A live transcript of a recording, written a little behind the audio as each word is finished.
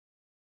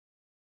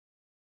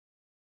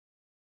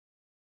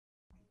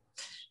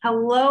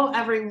Hello,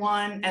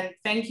 everyone, and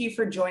thank you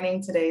for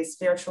joining today's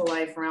Spiritual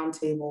Life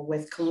Roundtable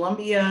with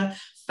Columbia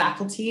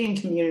faculty and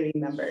community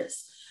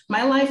members.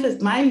 My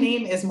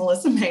name is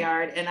Melissa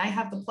Mayard, and I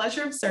have the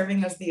pleasure of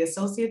serving as the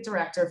Associate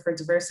Director for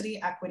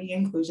Diversity, Equity,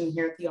 and Inclusion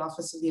here at the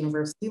Office of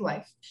University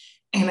Life,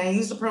 and I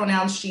use the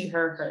pronouns she,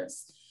 her,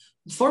 hers.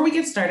 Before we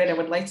get started, I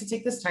would like to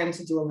take this time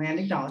to do a land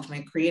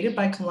acknowledgement created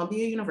by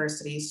Columbia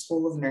University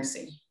School of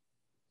Nursing.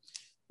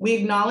 We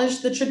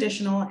acknowledge the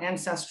traditional,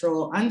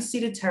 ancestral,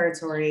 unceded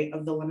territory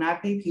of the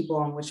Lenape people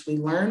on which we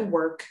learn,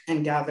 work,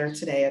 and gather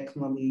today at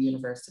Columbia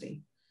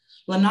University.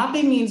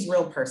 Lenape means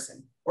real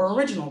person or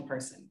original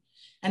person,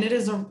 and it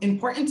is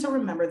important to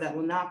remember that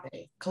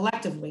Lenape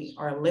collectively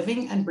are a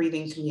living and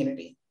breathing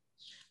community.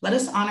 Let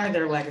us honor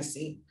their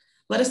legacy.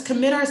 Let us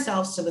commit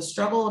ourselves to the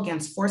struggle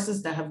against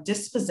forces that have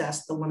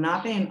dispossessed the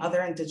Lenape and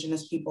other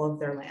indigenous people of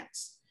their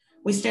lands.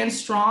 We stand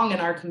strong in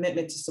our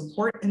commitment to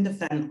support and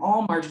defend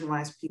all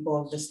marginalized people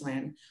of this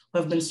land who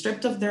have been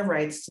stripped of their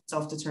rights to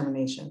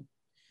self-determination.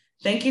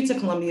 Thank you to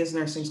Columbia's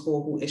Nursing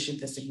School who issued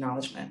this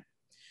acknowledgement.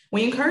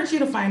 We encourage you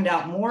to find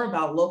out more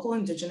about local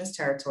indigenous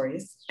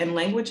territories and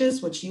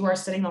languages which you are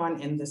sitting on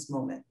in this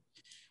moment.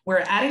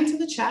 We're adding to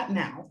the chat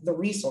now the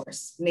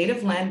resource,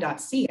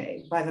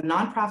 nativeland.ca, by the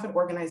nonprofit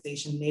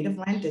organization Native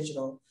Land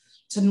Digital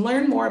to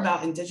learn more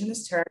about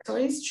indigenous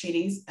territories,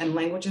 treaties, and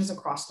languages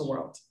across the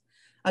world.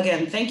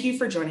 Again, thank you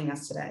for joining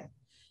us today.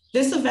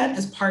 This event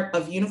is part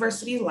of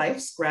University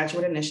Life's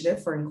Graduate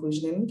Initiative for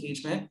Inclusion and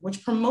Engagement,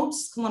 which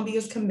promotes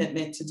Columbia's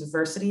commitment to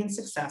diversity and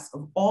success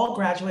of all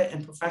graduate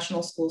and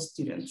professional school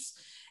students,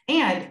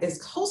 and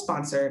is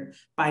co-sponsored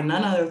by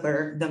none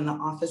other than the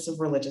Office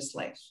of Religious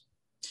Life.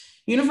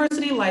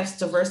 University Life's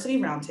diversity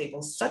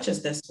roundtables, such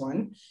as this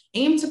one,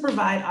 aim to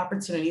provide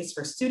opportunities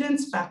for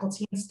students,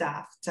 faculty, and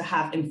staff to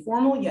have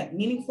informal yet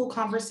meaningful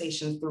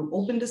conversations through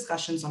open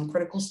discussions on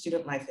critical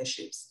student life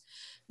issues.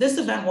 This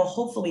event will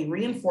hopefully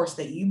reinforce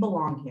that you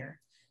belong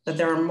here, that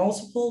there are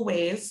multiple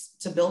ways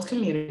to build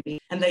community,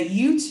 and that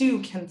you too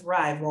can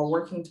thrive while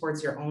working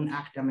towards your own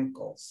academic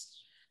goals.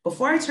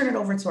 Before I turn it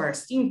over to our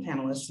esteemed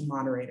panelists and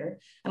moderator,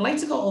 I'd like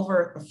to go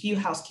over a few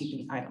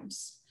housekeeping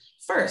items.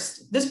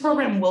 First, this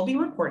program will be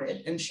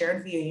recorded and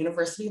shared via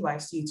University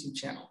Life's YouTube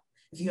channel.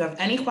 If you have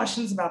any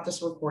questions about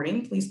this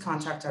recording, please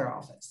contact our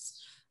office.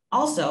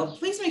 Also,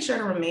 please make sure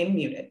to remain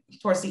muted.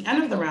 Towards the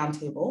end of the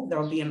roundtable,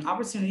 there will be an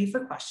opportunity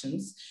for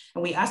questions,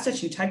 and we ask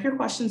that you type your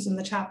questions in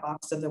the chat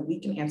box so that we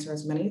can answer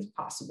as many as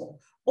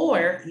possible,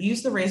 or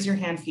use the raise your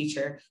hand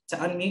feature to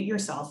unmute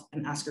yourself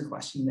and ask your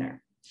question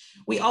there.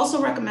 We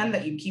also recommend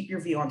that you keep your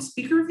view on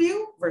speaker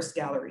view versus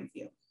gallery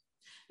view.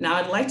 Now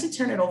I'd like to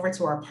turn it over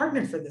to our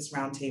partner for this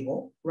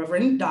roundtable,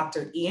 Reverend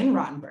Dr. Ian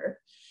Rottenberg,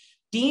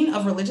 Dean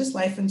of Religious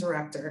Life and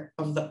Director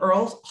of the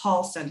Earl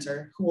Hall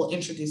Center, who will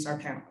introduce our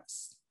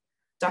panelists.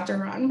 Dr.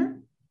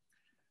 Rottenberg?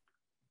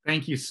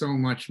 Thank you so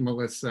much,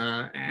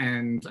 Melissa.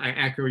 And I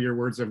echo your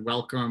words of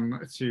welcome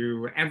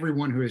to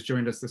everyone who has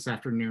joined us this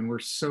afternoon. We're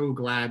so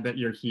glad that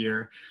you're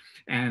here.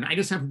 And I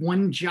just have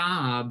one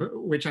job,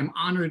 which I'm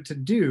honored to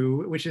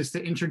do, which is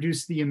to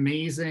introduce the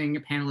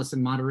amazing panelists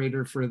and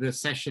moderator for this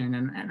session.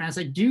 And as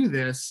I do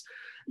this,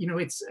 you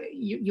know,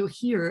 you'll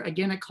hear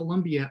again at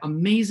Columbia,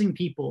 amazing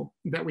people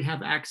that we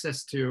have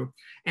access to.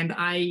 And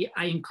I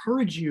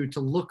encourage you to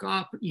look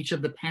up each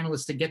of the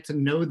panelists to get to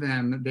know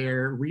them.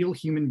 They're real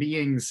human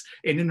beings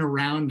in and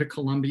around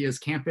Columbia's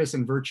campus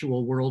and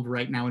virtual world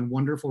right now, and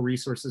wonderful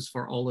resources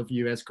for all of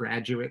you as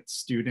graduate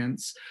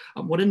students.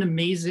 What an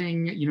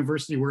amazing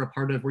university we're a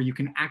part of, where you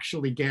can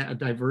actually get a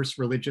diverse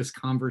religious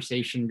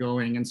conversation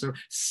going. And so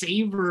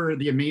savor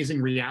the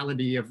amazing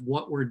reality of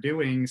what we're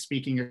doing,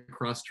 speaking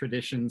across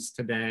traditions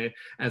today,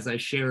 as I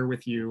share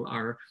with you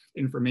our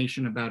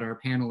information about our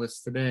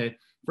panelists today.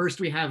 First,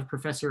 we have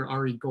Professor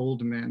Ari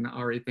Goldman.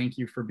 Ari, thank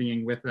you for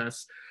being with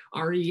us.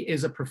 Ari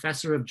is a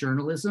professor of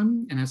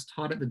journalism and has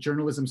taught at the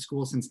journalism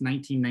school since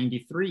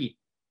 1993.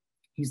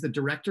 He's the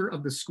director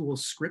of the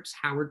school's Scripps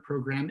Howard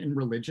program in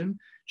religion,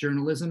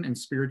 journalism, and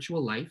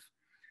spiritual life.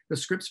 The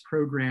Scripps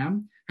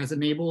program has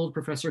enabled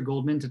Professor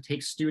Goldman to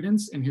take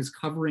students in his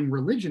covering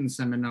religion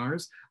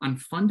seminars on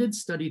funded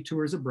study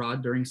tours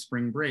abroad during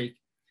spring break.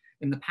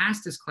 In the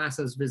past, his class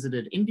has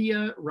visited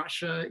India,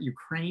 Russia,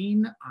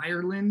 Ukraine,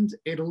 Ireland,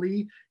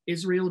 Italy,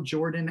 Israel,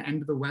 Jordan,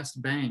 and the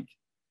West Bank.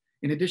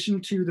 In addition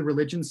to the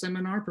religion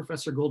seminar,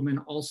 Professor Goldman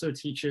also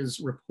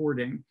teaches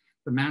reporting,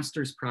 the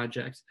master's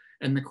project,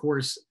 and the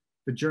course,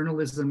 The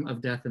Journalism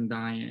of Death and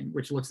Dying,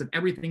 which looks at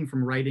everything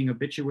from writing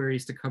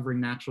obituaries to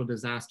covering natural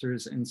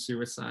disasters and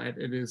suicide.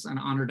 It is an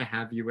honor to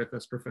have you with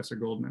us, Professor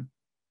Goldman.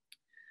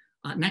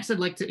 Next, I'd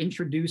like to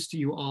introduce to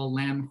you all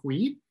Lam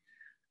Hui.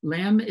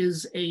 Lam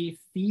is a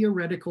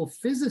theoretical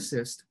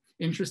physicist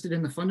interested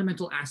in the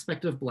fundamental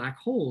aspect of black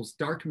holes,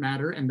 dark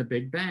matter, and the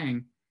Big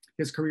Bang.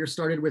 His career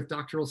started with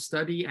doctoral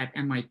study at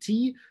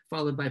MIT,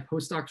 followed by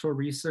postdoctoral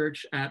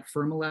research at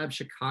Fermilab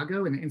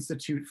Chicago and the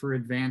Institute for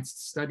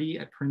Advanced Study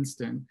at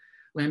Princeton.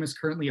 Lam is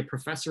currently a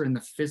professor in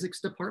the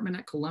physics department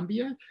at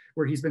Columbia,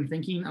 where he's been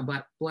thinking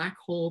about black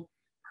hole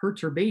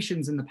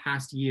perturbations in the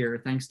past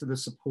year, thanks to the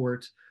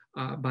support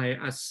by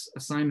a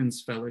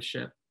Simons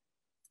Fellowship.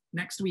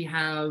 Next, we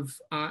have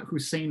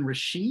Hussein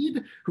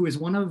Rashid, who is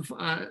one of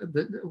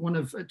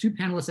two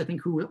panelists, I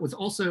think, who was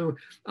also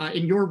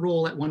in your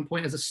role at one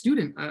point as a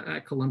student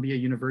at Columbia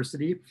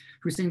University.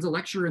 Hussein's a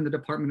lecturer in the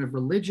Department of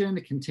Religion,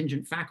 a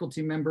contingent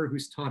faculty member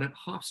who's taught at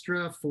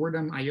Hofstra,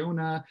 Fordham,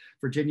 Iona,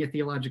 Virginia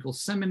Theological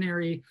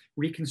Seminary,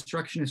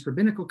 Reconstructionist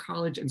Rabbinical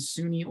College, and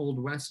SUNY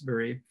Old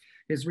Westbury.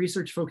 His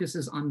research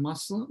focuses on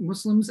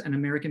Muslims and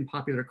American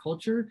popular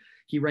culture.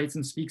 He writes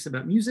and speaks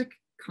about music,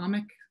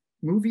 comic,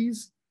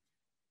 movies,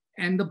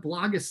 and the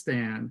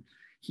Blogistan.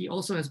 He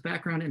also has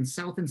background in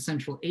South and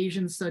Central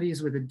Asian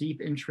studies with a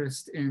deep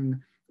interest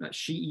in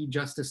Shi'i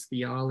justice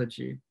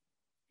theology.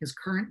 His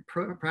current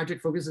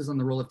project focuses on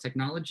the role of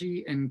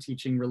technology in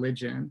teaching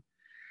religion.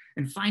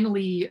 And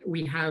finally,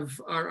 we have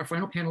our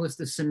final panelist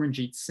is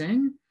Simranjeet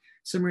Singh.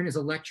 Simran is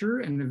a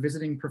lecturer and a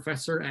visiting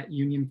professor at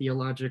Union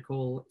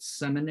Theological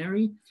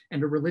Seminary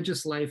and a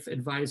religious life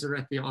advisor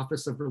at the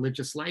Office of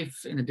Religious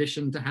Life, in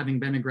addition to having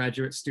been a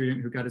graduate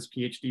student who got his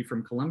PhD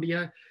from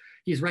Columbia.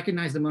 He's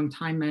recognized among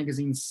Time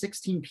Magazine's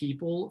 16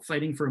 people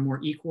fighting for a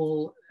more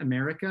equal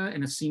America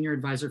and a senior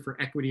advisor for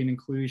equity and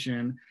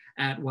inclusion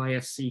at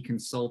YSC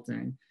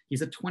Consulting.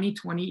 He's a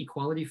 2020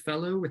 Equality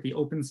Fellow with the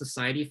Open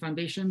Society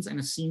Foundations and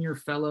a senior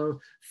fellow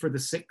for the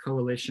Sikh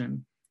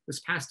Coalition. This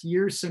past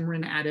year,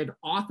 Simran added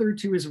author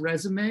to his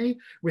resume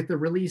with the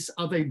release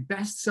of a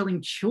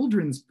best-selling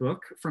children's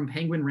book from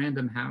Penguin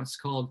Random House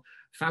called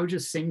Fauja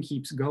Singh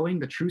Keeps Going,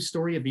 the true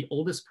story of the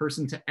oldest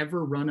person to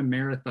ever run a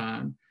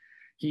marathon.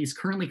 He's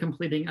currently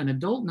completing an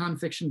adult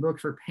nonfiction book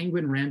for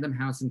Penguin Random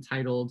House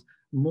entitled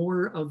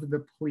More of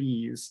the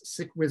Pleas,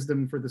 Sikh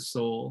Wisdom for the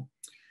Soul.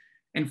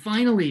 And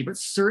finally, but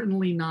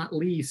certainly not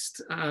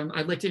least,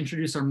 I'd like to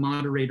introduce our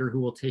moderator who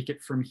will take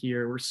it from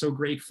here. We're so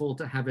grateful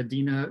to have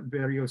Adina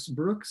Berrios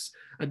Brooks.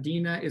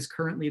 Adina is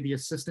currently the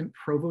Assistant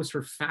Provost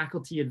for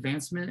Faculty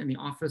Advancement in the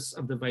Office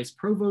of the Vice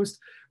Provost,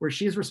 where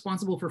she is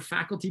responsible for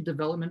faculty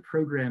development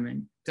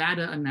programming,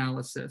 data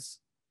analysis,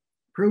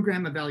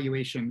 program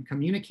evaluation,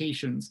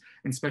 communications,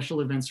 and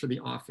special events for the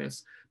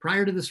office.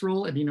 Prior to this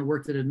role, Adina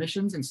worked at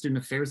admissions and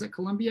student affairs at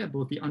Columbia at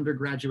both the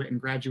undergraduate and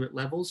graduate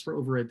levels for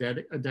over a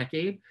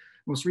decade.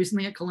 Most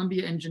recently at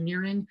Columbia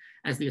Engineering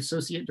as the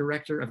Associate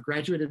Director of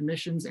Graduate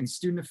Admissions and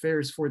Student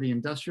Affairs for the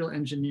Industrial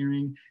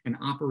Engineering and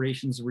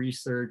Operations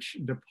Research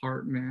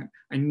Department.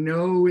 I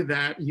know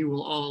that you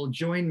will all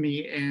join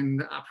me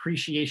in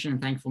appreciation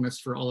and thankfulness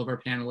for all of our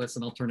panelists,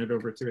 and I'll turn it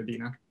over to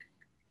Adina.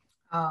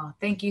 Oh,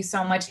 thank you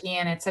so much,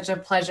 Ian. It's such a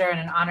pleasure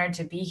and an honor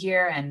to be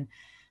here and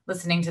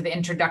listening to the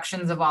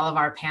introductions of all of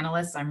our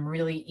panelists. I'm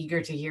really eager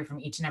to hear from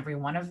each and every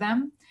one of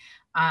them.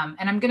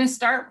 And I'm going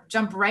to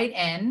jump right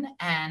in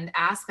and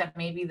ask that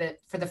maybe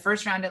for the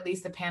first round, at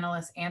least the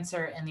panelists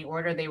answer in the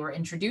order they were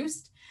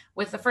introduced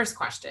with the first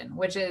question,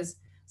 which is,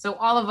 so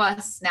all of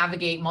us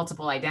navigate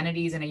multiple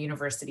identities in a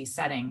university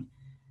setting.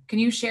 Can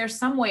you share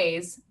some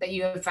ways that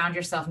you have found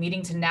yourself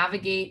needing to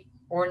navigate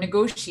or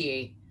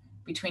negotiate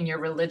between your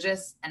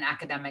religious and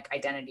academic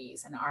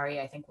identities? And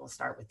Ari, I think we'll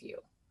start with you.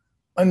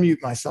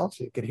 Unmute myself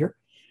so you could hear.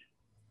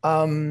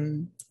 How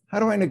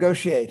do I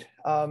negotiate?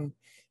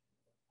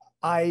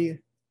 I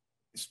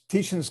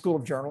teach in the School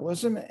of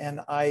Journalism,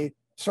 and I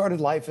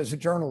started life as a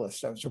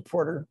journalist. I was a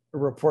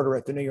reporter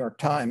at the New York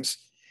Times.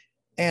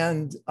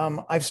 And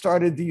I've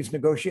started these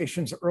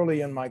negotiations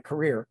early in my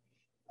career.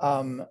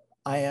 I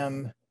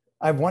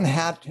have one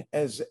hat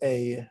as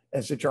a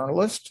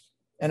journalist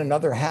and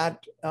another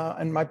hat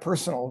in my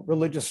personal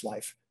religious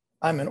life.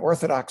 I'm an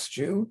Orthodox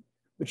Jew,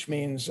 which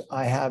means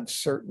I have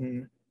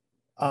certain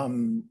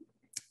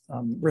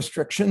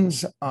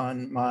restrictions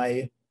on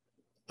my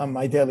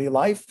daily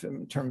life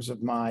in terms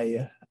of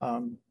my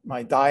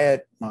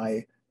diet,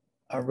 my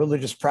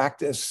religious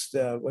practice,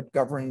 what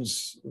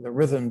governs the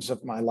rhythms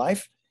of my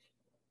life.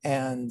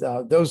 And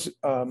those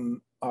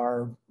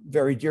are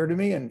very dear to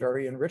me and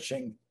very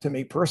enriching to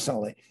me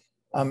personally.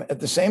 At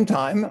the same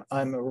time,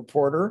 I'm a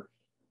reporter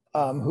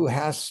who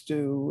has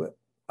to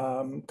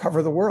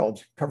cover the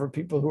world, cover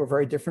people who are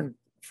very different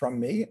from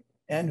me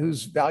and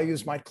whose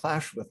values might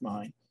clash with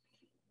mine.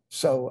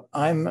 So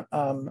I'm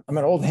an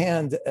old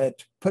hand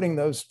at putting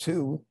those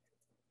two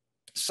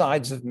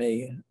sides of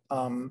me,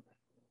 sort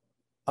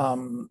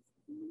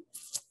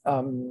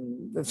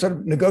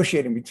of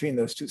negotiating between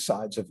those two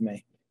sides of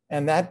me.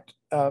 And that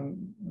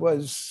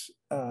was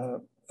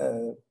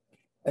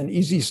an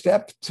easy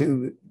step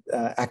to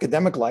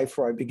academic life,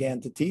 where I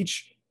began to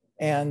teach,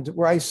 and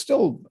where I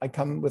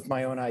come with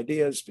my own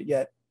ideas, but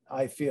yet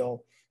I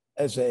feel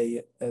as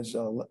a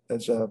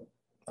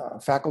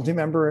faculty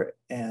member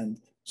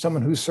and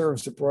someone who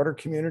serves the broader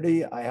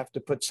community, I have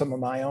to put some of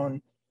my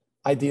own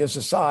ideas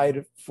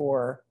aside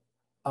for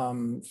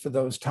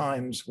those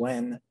times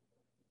when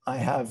I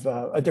have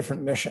a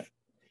different mission.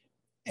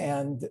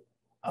 And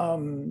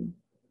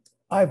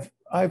I've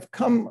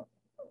come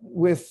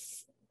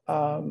with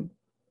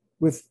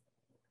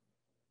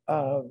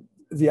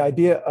the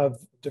idea of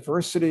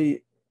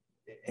diversity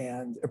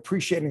and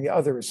appreciating the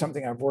other is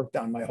something I've worked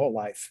on my whole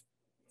life.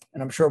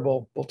 And I'm sure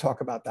we'll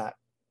talk about that.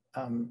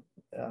 as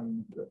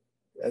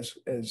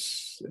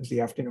the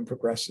afternoon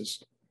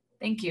progresses.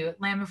 Thank you.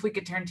 Lam, if we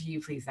could turn to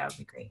you, please, that would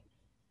be great.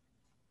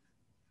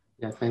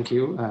 Yeah, thank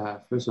you.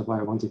 First of all,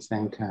 I want to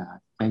thank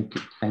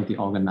the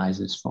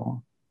organizers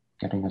for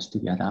getting us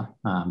together.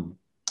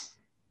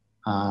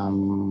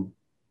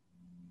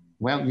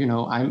 Well, you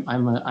know,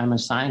 I'm a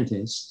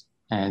scientist,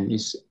 and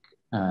it's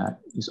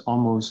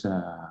almost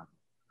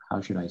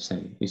how should I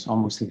say? It's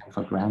almost taken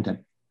for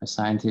granted. A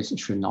scientist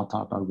should not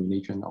talk about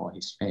religion or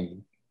his faith.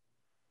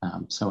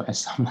 So at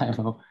some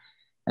level,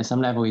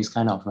 it's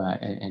kind of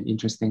an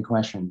interesting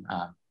question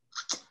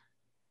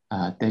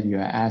that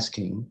you're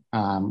asking.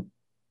 You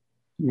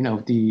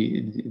know,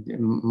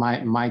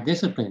 my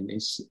discipline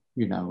is,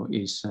 you know,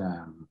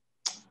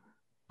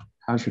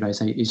 how should I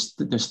say, is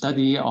the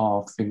study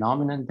of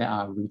phenomena that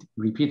are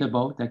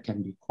repeatable, that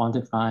can be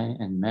quantified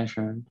and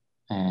measured,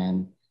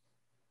 and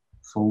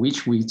for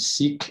which we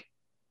seek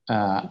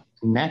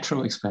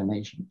natural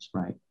explanations,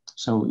 right?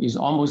 So it's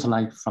almost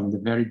like from the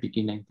very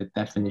beginning, the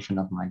definition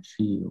of my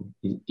field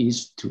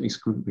is to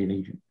exclude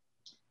religion.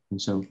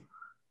 And so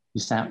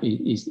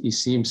it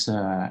seems,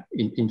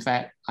 in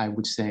fact, I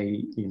would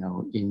say, you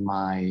know, in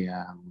my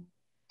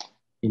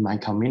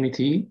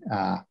community,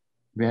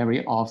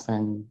 very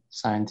often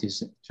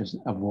scientists just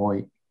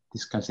avoid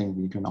discussing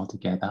religion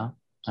altogether.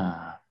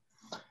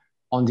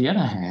 On the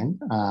other hand,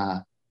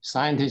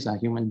 scientists are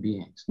human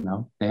beings, you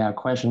know. There are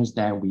questions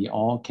that we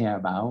all care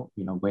about,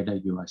 you know, whether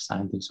you are a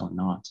scientist or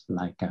not,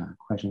 like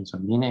questions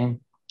of meaning,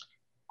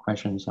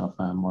 questions of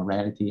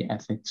morality,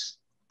 ethics,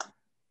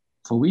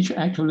 for which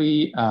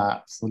actually,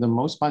 for the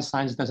most part,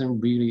 science doesn't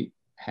really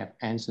have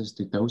answers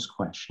to those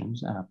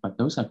questions, but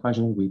those are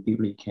questions we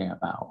deeply care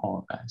about,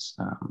 all of us,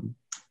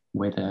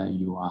 whether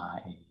you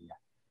are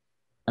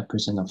a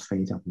person of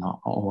faith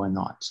or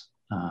not.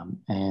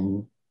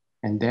 And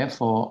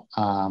therefore,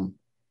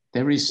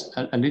 there is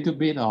a little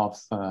bit of,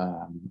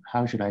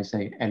 how should I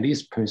say, at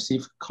least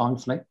perceived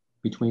conflict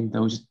between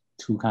those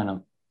two kind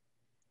of,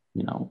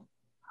 you know,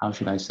 how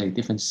should I say,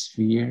 different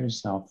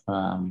spheres of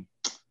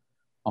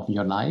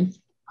your life.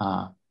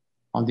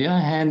 On the other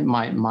hand,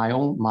 my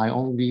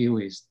own view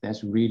is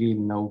there's really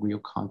no real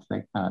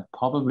conflict.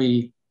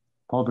 Probably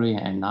an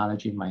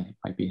analogy might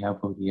be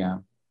helpful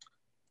here.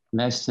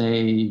 Let's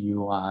say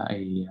you are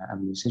a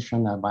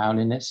musician, a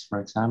violinist, for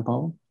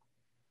example.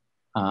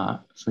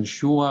 For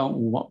sure,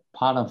 what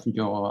part of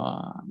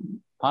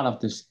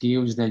the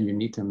skills that you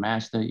need to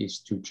master is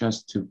to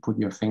put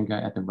your finger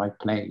at the right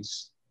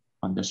place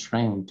on the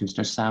string to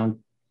just sound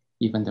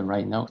even the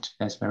right note.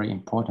 That's very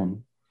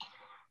important.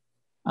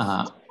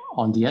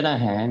 On the other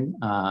hand,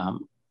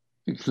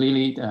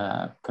 clearly,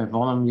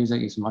 performance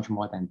music is much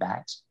more than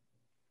that.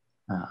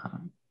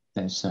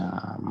 There's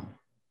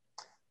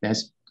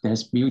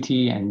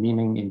beauty and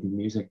meaning in the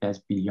music that's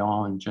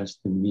beyond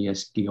just the mere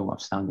skill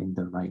of sounding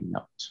the right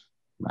note,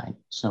 right?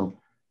 So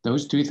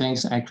those two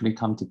things actually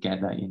come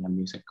together in a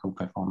musical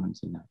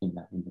performance in a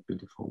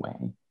beautiful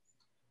way.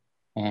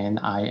 And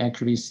I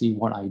actually see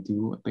what I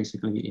do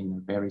basically in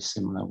a very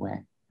similar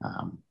way.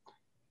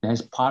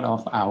 That's part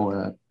of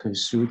our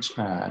pursuit,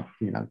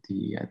 you know,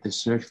 the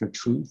search for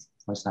truth,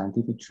 for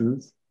scientific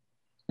truth,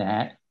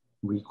 that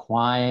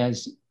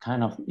requires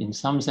kind of, in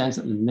some sense,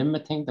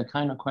 limiting the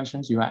kind of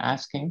questions you are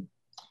asking.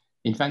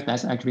 In fact,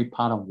 that's actually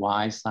part of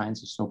why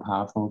science is so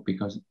powerful,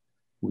 because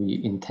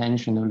we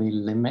intentionally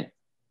limit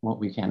what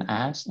we can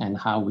ask and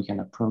how we can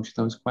approach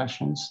those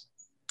questions.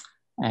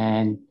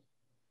 And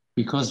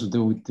because of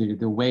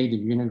the way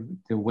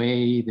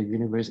the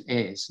universe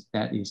is,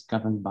 that is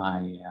governed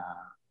by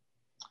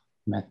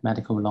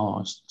mathematical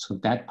laws. So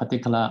that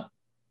particular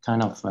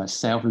kind of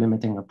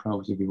self-limiting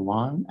approach, if you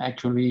want,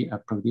 actually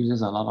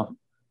produces a lot of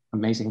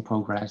amazing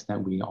progress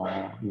that we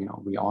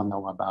all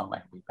know about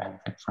and we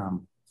benefit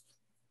from.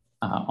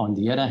 On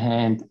the other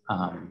hand,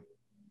 I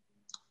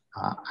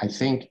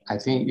think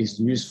it's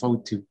useful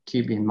to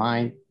keep in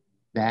mind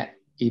that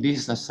it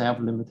is a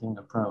self-limiting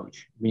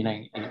approach,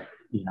 meaning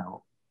you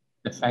know,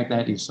 the fact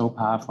that it's so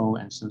powerful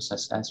and so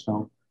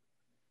successful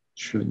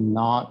should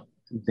not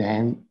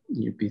then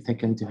be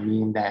taken to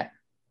mean that,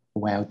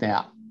 well,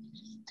 that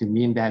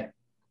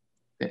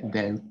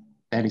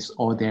is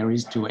all there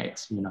is to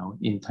it, you know,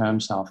 in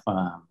terms of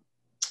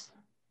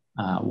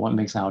what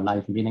makes our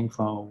life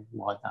meaningful,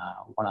 what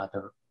are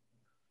the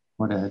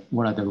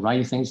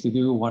right things to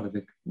do, what are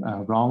the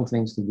wrong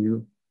things to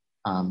do.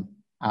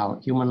 Our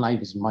human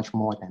life is much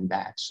more than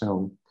that.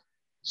 So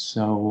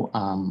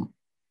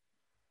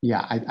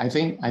yeah, I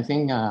think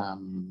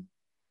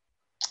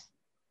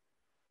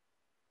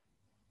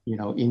you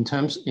know, in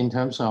terms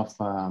of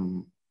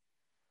kind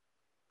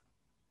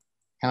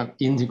of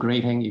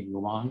integrating, if you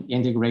want,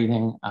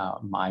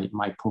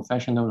 my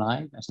professional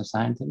life as a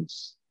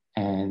scientist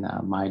and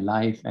my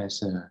life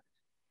as a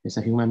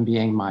human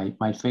being.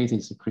 My faith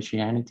is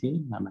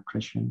Christianity. I'm a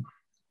Christian.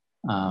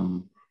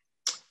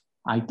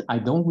 I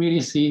don't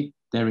really see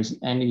there is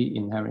any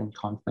inherent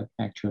conflict,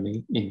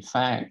 actually. In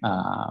fact,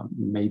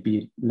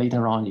 maybe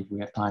later on, if we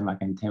have time, I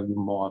can tell you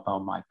more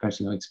about my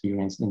personal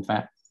experience. In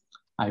fact,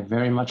 I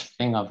very much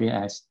think of it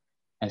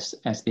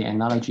as the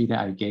analogy that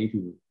I gave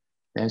you,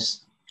 there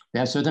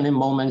are certainly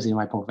moments in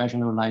my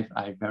professional life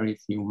I very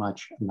feel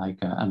much like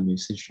a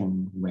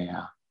musician,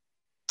 where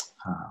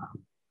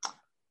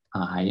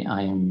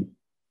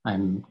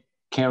I'm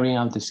carrying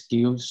out the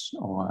skills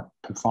or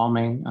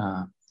performing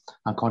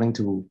according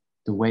to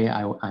the way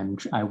I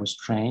was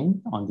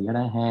trained. On the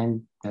other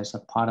hand, there's a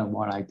part of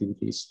what I do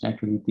is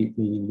actually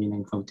deeply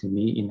meaningful to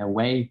me in a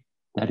way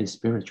that is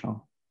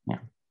spiritual. Yeah,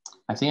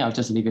 I think I'll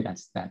just leave it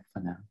as that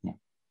for now. Yeah.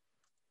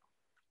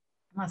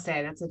 I must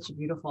say that's such a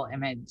beautiful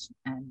image,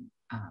 and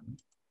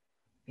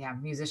yeah,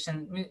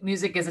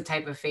 music is a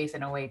type of faith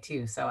in a way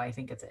too. So I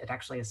think it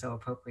actually is so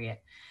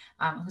appropriate.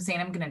 Hussein,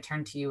 I'm going to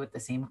turn to you with the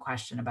same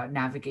question about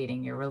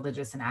navigating your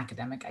religious and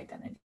academic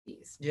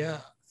identities. Yeah,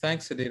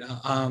 thanks, Adina.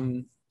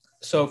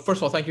 So first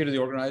of all, thank you to the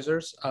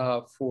organizers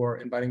for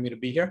inviting me to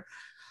be here.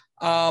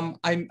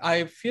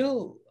 I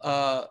feel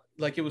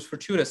like it was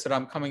fortuitous that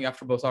I'm coming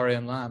after both Ari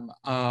and Lam,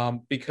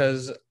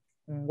 because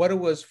what it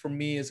was for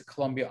me as a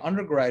Columbia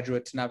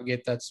undergraduate to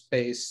navigate that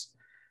space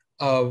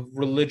of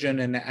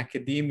religion and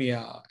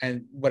academia,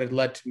 and what it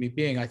led to me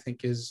being, I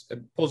think, it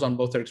pulls on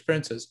both their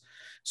experiences.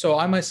 So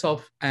I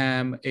myself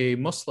am a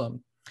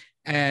Muslim,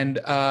 and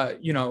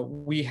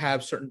we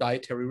have certain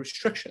dietary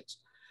restrictions.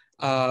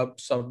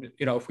 So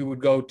if we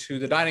would go to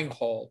the dining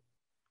hall,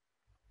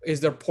 is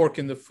there pork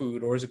in the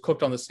food, or is it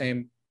cooked on the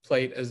same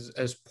plate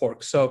as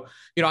pork? So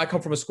I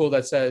come from a school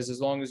that says as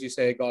long as you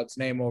say God's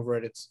name over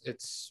it,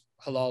 it's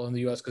halal in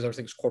the US, because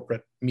everything's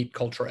corporate meat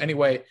culture.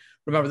 Anyway,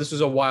 remember, this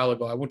was a while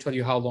ago. I won't tell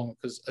you how long,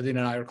 because Adina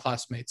and I are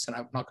classmates, and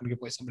I'm not going to give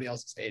away somebody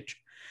else's age.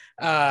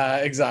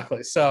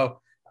 Exactly.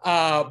 So,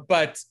 so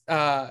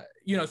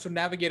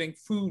navigating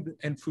food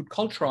and food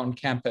culture on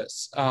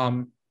campus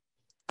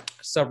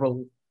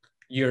several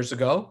years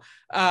ago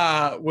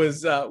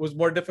was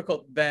more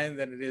difficult then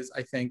than it is,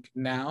 I think,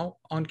 now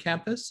on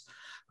campus,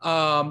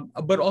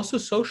 but also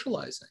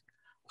socializing.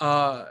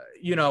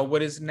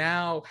 What is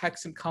now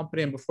Hex and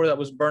Company, and before that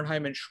was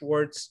Bernheim and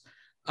Schwartz.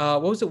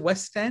 What was it,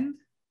 West End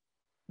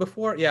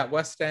before? Yeah,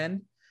 West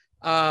End.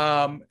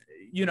 That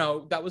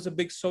was a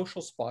big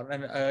social spot.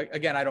 And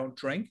again, I don't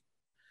drink.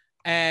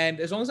 And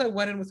as long as I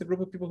went in with a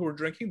group of people who were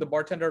drinking, the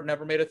bartender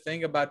never made a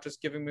thing about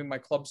just giving me my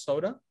club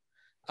soda.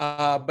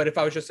 But if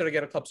I was just there to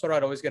get a club soda,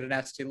 I'd always get a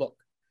nasty look.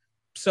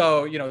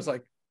 So, it's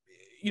like,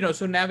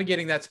 so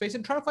navigating that space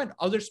and trying to find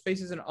other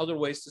spaces and other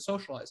ways to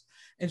socialize.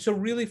 And so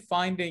really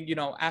finding,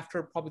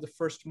 after probably the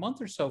first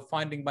month or so,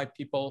 finding my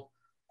people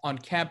on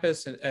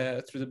campus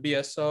through the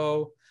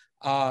BSO,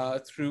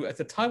 through, at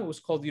the time, it was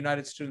called the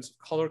United Students of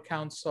Color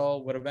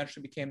Council, what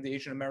eventually became the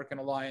Asian American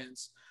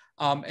Alliance,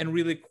 and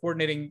really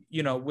coordinating,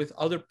 with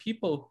other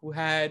people who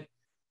had,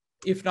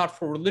 if not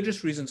for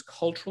religious reasons,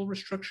 cultural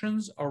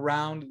restrictions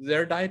around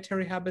their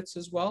dietary habits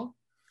as well.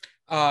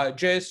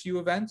 JSU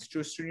events,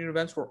 Jewish Student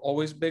events, were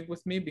always big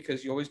with me,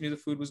 because you always knew the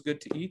food was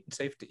good to eat and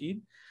safe to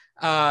eat.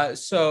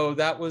 So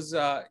that was,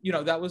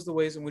 that was the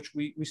ways in which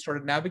we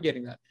started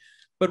navigating that.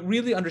 But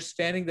really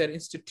understanding that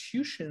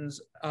institutions,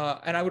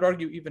 and I would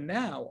argue even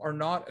now, are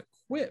not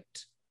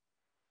equipped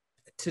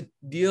to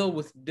deal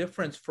with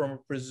difference from a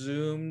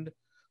presumed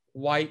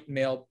white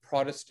male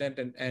Protestant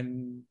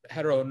and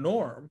hetero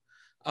norm.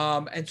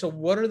 And so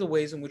what are the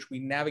ways in which we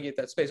navigate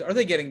that space? Are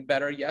they getting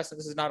better? Yes. And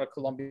this is not a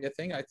Columbia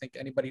thing. I think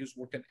anybody who's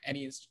worked in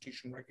any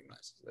institution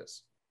recognizes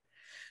this.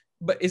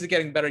 But is it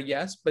getting better?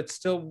 Yes. But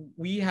still,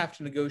 we have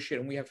to negotiate,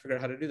 and we have to figure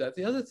out how to do that.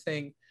 The other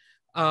thing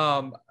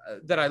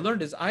that I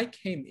learned is I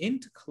came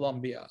into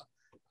Columbia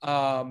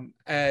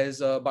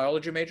as a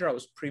biology major. I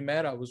was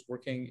pre-med. I was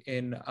working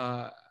in,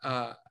 I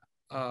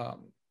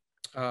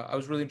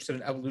was really interested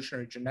in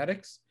evolutionary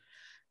genetics.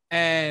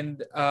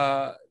 And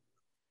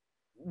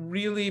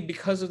really,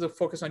 because of the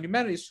focus on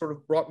humanities, sort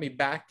of brought me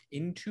back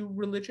into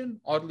religion,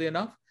 oddly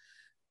enough,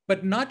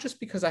 but not just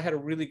because I had a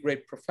really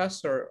great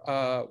professor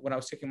when I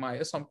was taking my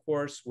Islam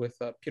course with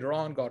Peter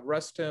On, God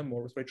rest him,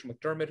 or with Rachel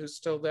McDermott, who's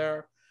still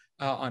there,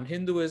 on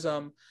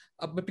Hinduism,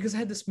 but because I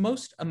had this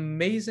most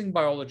amazing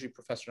biology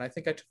professor, and I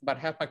think I took about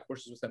half my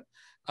courses with him,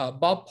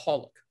 Bob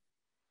Pollock,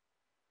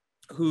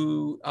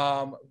 who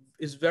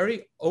is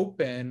very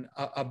open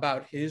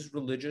about his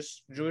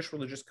Jewish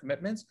religious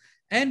commitments,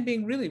 and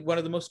being really one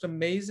of the most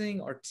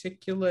amazing,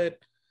 articulate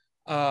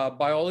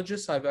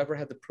biologists I've ever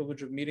had the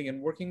privilege of meeting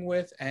and working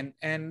with,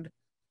 and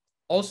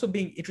also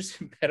being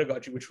interested in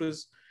pedagogy, which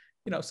was,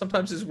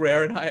 sometimes is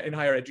rare in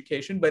higher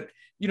education, but,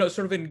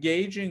 sort of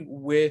engaging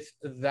with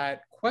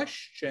that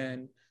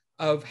question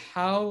of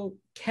how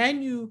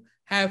can you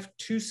have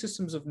two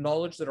systems of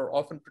knowledge that are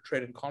often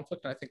portrayed in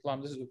conflict. And I think,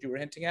 Lam, this is what you were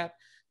hinting at,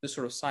 the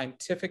sort of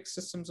scientific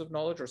systems of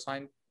knowledge, or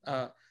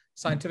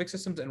scientific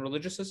systems and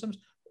religious systems,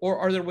 or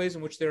are there ways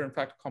in which they're in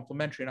fact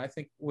complementary? And I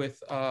think with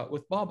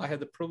Bob, I had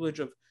the privilege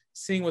of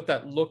seeing what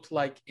that looked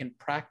like in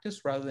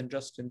practice rather than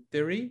just in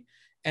theory,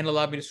 and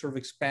allowed me to sort of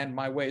expand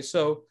my ways.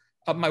 So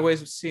my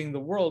ways of seeing the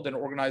world and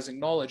organizing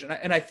knowledge.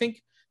 And I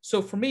think, so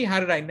for me,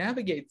 how did I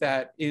navigate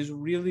that is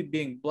really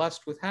being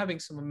blessed with having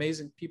some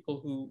amazing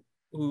people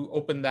who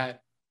opened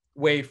that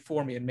way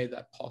for me and made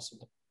that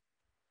possible.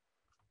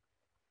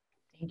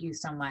 Thank you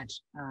so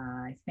much.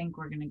 I think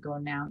we're going to go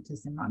now to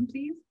Simran,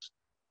 please.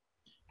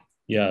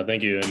 Yeah,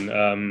 thank you.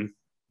 And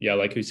yeah,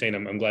 like Hussein,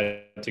 I'm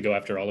glad to go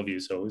after all of you.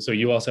 So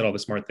you all said all the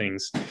smart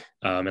things,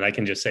 and I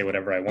can just say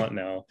whatever I want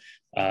now.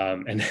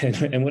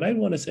 And what I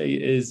want to say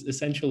is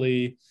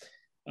essentially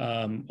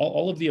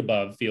all of the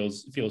above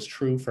feels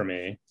true for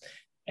me.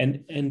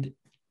 And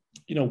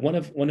you know, one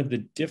of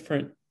the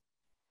different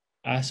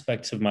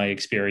aspects of my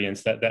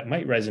experience that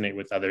might resonate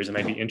with others, and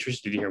I'd be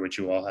interested to hear what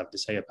you all have to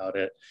say about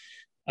it,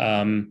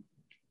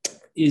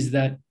 is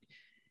that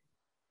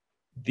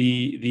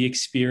the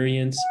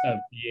experience of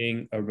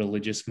being a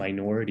religious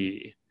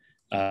minority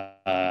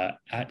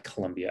at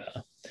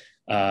Columbia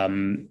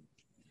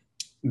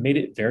made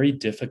it very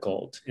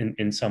difficult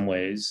in some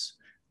ways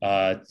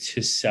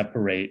to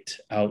separate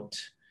out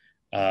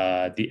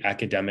the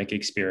academic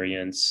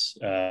experience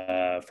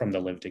from the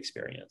lived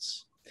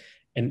experience.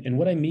 And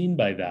what I mean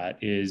by that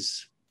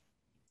is,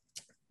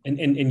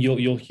 and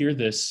you'll hear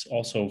this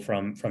also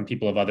from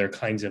people of other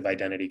kinds of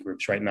identity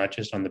groups, right? Not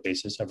just on the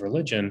basis of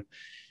religion,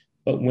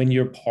 but when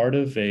you're part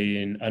of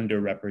an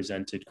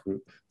underrepresented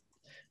group,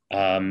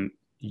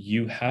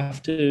 you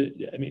have to,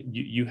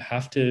 you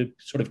have to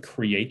sort of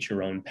create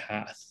your own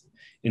path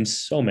in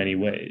so many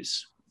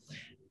ways.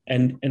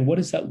 And what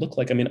does that look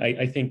like? I mean,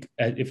 I think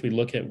if we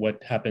look at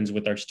what happens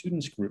with our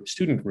student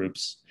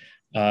groups,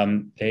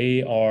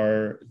 they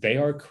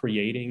are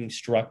creating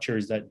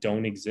structures that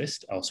don't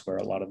exist elsewhere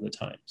a lot of the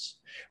times,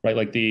 right?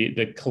 Like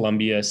the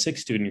Columbia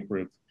 6 student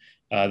group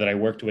that I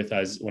worked with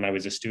when I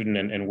was a student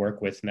and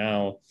work with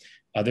now.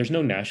 There's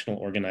no national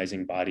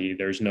organizing body.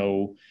 There's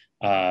no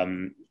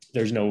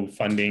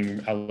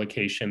funding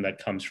allocation that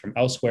comes from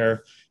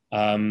elsewhere.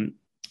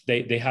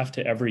 They have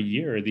to, every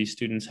year, these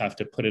students have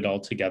to put it all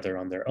together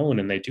on their own,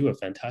 and they do a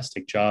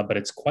fantastic job, but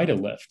it's quite a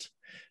lift.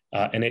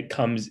 And it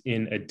comes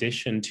in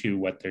addition to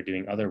what they're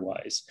doing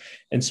otherwise.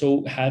 And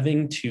so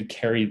having to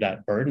carry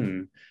that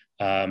burden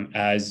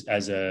as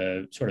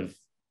a sort of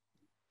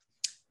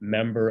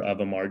member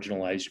of a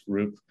marginalized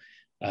group,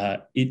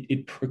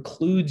 it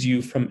precludes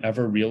you from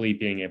ever really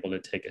being able to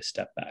take a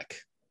step back.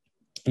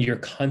 You're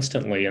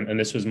constantly, and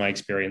this was my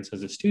experience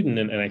as a student,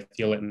 and I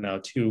feel it now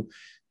too,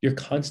 you're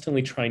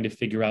constantly trying to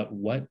figure out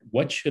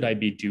what should I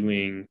be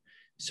doing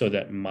so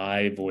that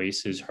my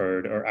voice is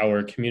heard or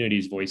our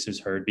community's voice is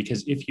heard,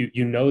 because if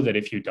you know that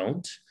if you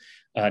don't,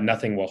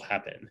 nothing will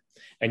happen,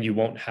 and you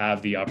won't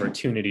have the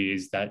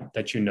opportunities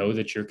that you know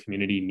that your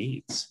community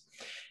needs.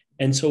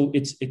 And so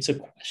it's a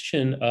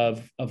question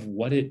of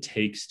what it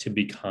takes to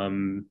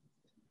become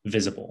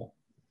visible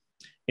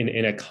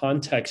in a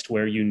context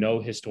where you know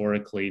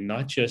historically,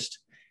 not just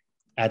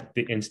at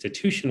the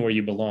institution where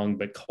you belong,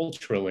 but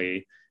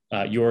culturally,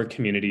 your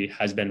community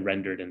has been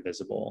rendered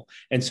invisible.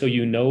 And so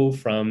you know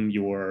from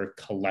your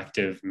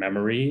collective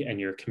memory and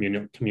your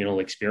communal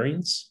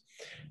experience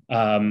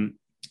that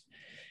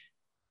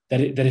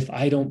if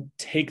I don't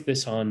take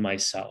this on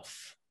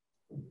myself,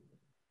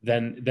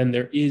 then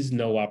there is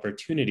no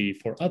opportunity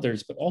for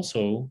others, but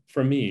also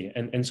for me.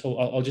 And so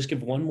I'll just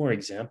give one more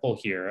example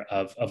here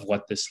of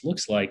what this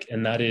looks like.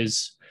 And that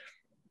is,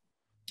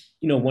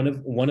 you know,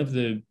 one of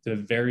the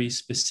very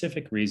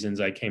specific reasons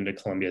I came to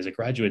Columbia as a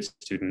graduate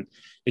student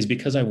is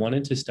because I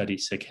wanted to study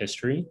Sikh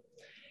history.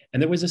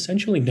 And there was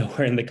essentially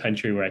nowhere in the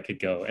country where I could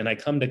go. And I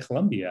come to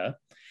Columbia,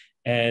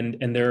 and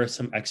there are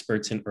some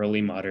experts in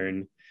early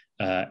modern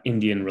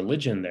Indian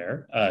religion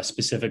there,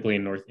 specifically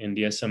in North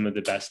India, some of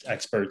the best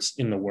experts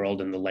in the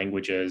world in the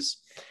languages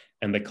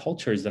and the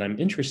cultures that I'm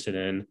interested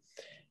in.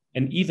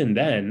 And even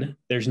then,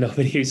 there's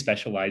nobody who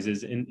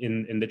specializes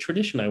in the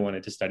tradition I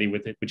wanted to study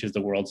with it, which is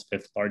the world's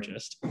 5th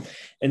largest.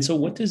 And so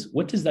what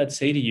does that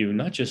say to you,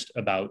 not just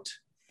about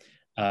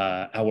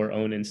our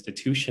own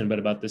institution, but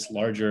about this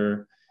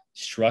larger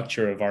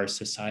structure of our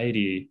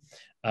society,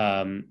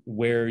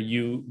 where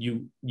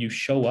you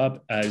show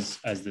up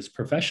as this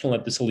professional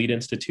at this elite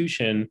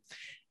institution,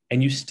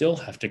 and you still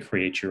have to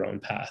create your own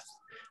path.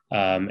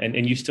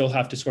 And you still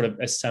have to sort of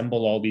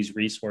assemble all these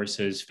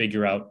resources,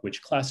 figure out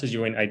which classes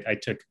you're in. I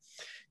took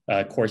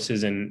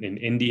courses in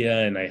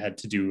India, and I had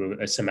to do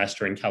a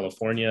semester in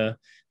California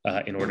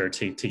in order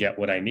to get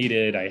what I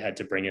needed. I had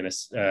to bring in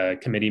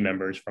committee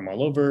members from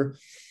all over.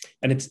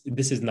 And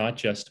this is not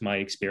just my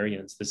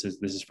experience. This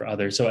is for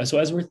others. So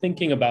as we're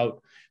thinking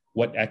about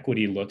what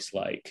equity looks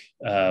like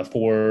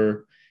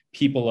for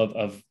people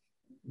of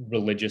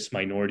religious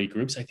minority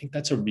groups, I think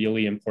that's a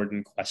really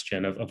important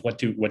question of what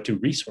do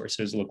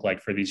resources look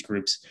like for these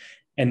groups.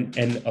 And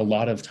a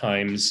lot of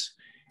times,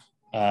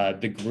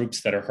 the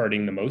groups that are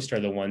hurting the most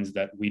are the ones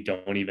that we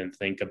don't even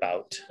think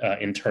about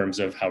in terms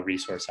of how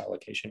resource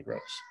allocation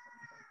grows.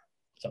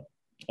 So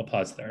I'll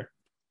pause there.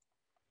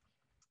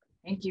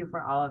 Thank you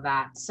for all of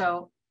that.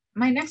 So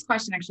my next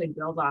question actually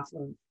builds off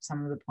of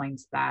some of the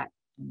points that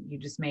you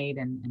just made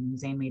and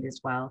Hussein made as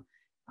well.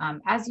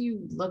 As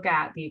you look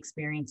at the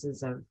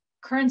experiences of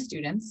current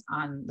students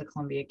on the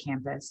Columbia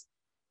campus,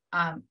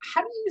 how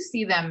do you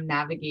see them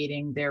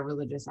navigating their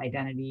religious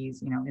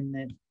identities, you know, in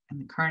the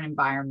current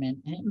environment?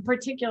 And in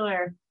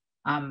particular,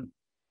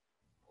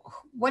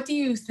 what do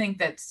you think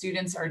that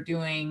students are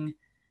doing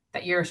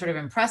that you're sort of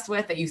impressed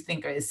with, that you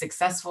think is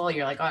successful?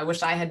 You're like, oh, I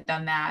wish I had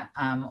done that,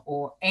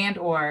 or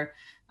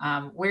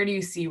where do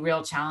you see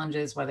real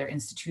challenges, whether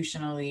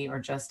institutionally or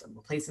just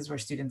places where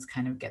students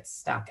kind of get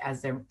stuck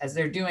as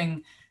they're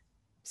doing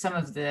some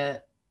of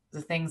the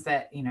things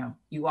that, you know,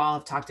 you all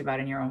have talked about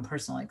in your own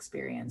personal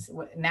experience,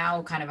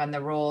 now kind of on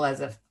the role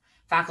as a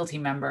faculty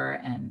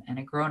member and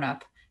a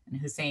grown-up, and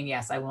who's saying,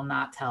 yes, I will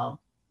not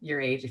tell your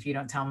age if you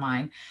don't tell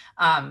mine.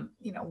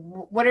 You know,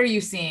 what are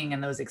you seeing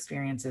in those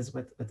experiences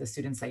with the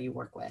students that you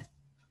work with?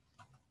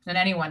 And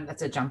anyone,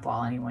 that's a jump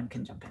ball, anyone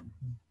can jump in.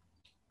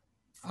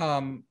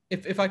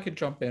 If I could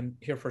jump in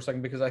here for a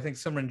second, because I think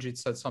Simranjeet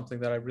said something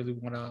that I really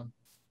want to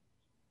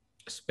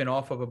spin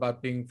off of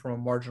about being from a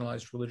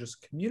marginalized religious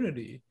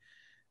community.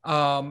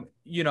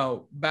 You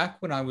know,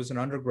 back when I was an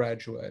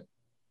undergraduate,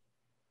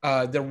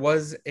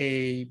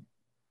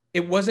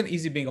 it wasn't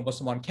easy being a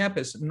Muslim on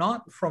campus,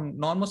 not from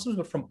non-Muslims,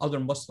 but from other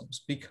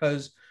Muslims,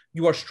 because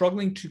you are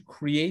struggling to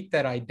create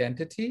that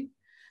identity.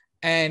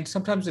 And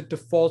sometimes it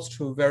defaults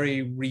to a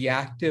very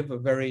reactive, a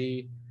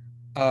very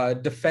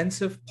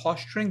defensive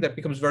posturing that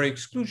becomes very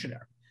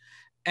exclusionary.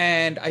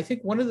 And I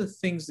think one of the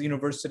things the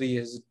university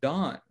has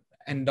done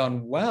and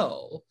done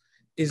well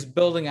is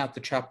building out the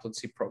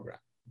chaplaincy program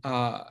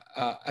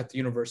at the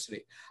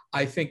university.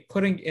 I think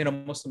putting in a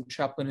Muslim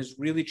chaplain has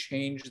really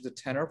changed the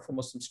tenor for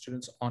Muslim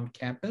students on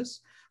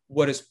campus,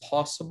 what is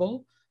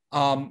possible,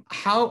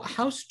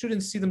 how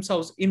students see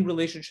themselves in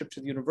relationship to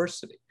the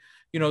university.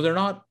 You know, they're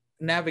not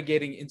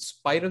navigating in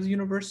spite of the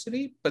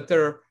university, but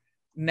they're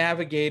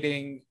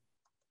navigating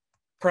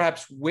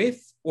perhaps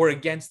with or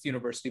against the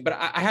university. But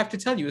I have to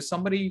tell you, as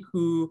somebody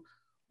who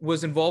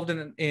was involved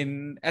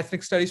in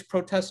ethnic studies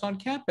protests on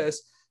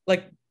campus,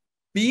 like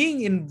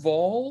being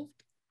involved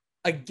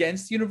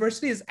against the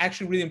university is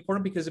actually really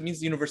important, because it means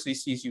the university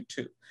sees you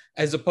too,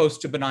 as opposed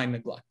to benign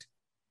neglect,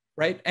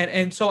 right?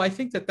 And so I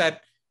think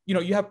that you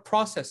know, you have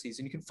processes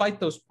and you can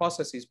fight those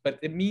processes, but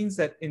it means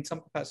that in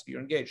some capacity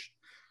you're engaged.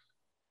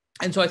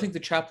 And so I think the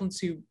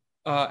chaplaincy,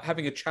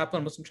 having a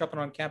chaplain, Muslim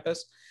chaplain on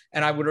campus,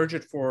 and I would urge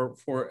it for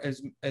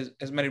as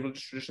many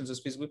religious traditions as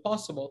feasibly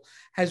possible,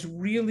 has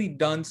really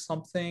done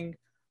something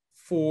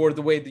for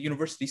the way the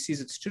university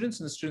sees its students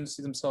and the students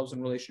see themselves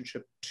in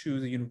relationship to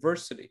the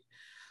university.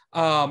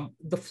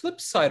 The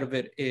flip side of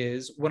it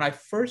is, when I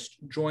first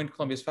joined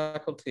Columbia's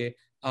faculty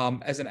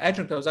as an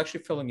adjunct, I was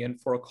actually filling in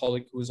for a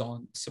colleague who was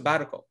on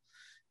sabbatical,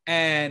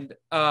 and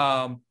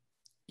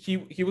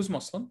he was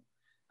Muslim.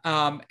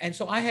 And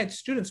so I had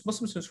students,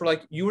 Muslim students, who were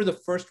like, you were the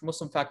first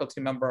Muslim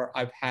faculty member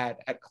I've had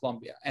at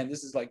Columbia. And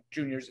this is like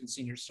juniors and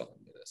seniors telling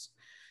me this.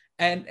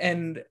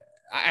 And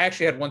I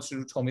actually had one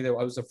student who told me that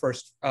I was the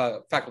first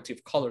faculty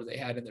of color they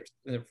had in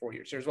their 4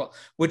 years here as well,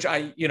 which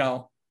I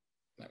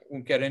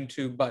won't get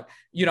into, but,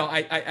 you know,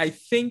 I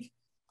think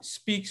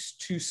speaks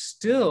to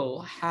still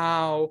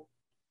how,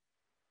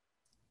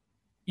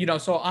 you know,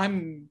 so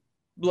I'm,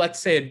 let's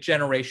say, a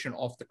generation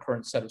off the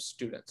current set of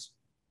students.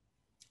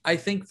 I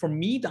think for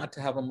me not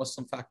to have a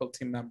Muslim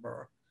faculty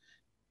member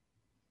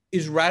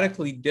is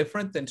radically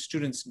different than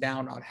students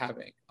now not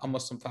having a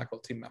Muslim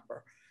faculty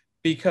member.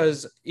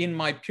 Because in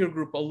my peer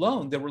group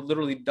alone, there were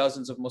literally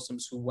dozens of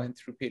Muslims who went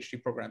through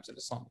PhD programs in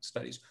Islamic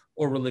studies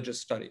or religious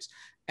studies.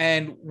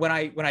 And when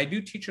I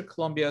do teach at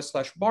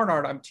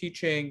Columbia/Barnard, I'm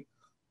teaching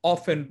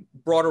often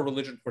broader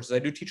religion courses. I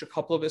do teach a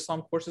couple of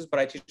Islam courses, but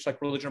I teach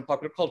like religion and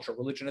popular culture,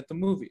 religion at the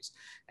movies.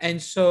 And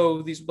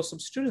so these Muslim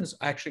students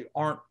actually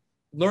aren't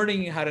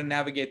learning how to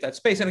navigate that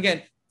space. And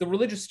again, the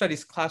religious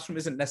studies classroom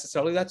isn't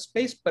necessarily that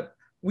space, but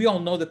we all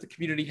know that the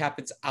community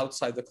happens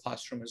outside the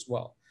classroom as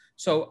well.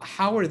 So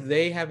how are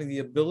they having the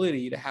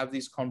ability to have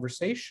these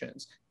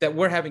conversations that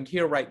we're having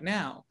here right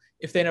now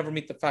if they never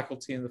meet the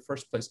faculty in the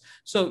first place?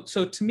 So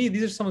to me,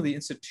 these are some of the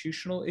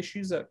institutional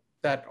issues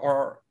that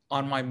are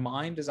on my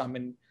mind as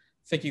I'm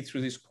thinking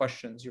through these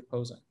questions you're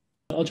posing.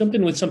 I'll jump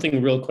in with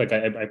something real quick.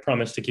 I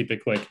promise to keep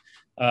it quick.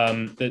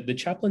 The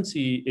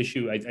chaplaincy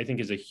issue, I think,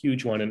 is a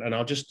huge one. And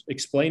I'll just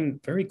explain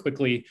very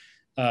quickly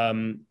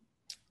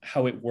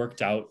how it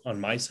worked out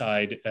on my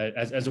side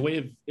as a way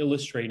of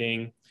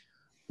illustrating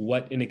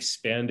what an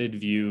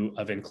expanded view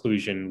of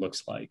inclusion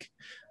looks like.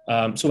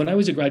 So when I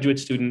was a graduate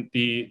student,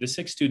 the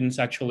 6 students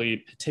actually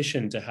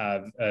petitioned to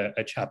have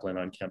a chaplain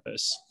on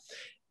campus.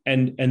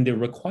 And the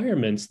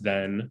requirements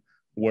then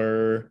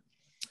were,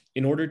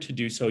 in order to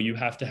do so, you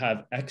have to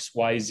have X,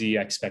 Y, Z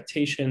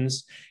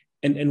expectations.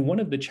 And one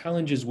of the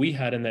challenges we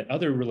had and that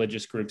other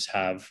religious groups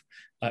have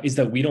is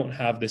that we don't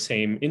have the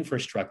same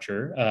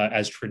infrastructure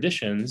as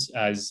traditions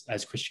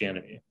as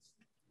Christianity.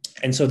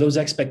 And so those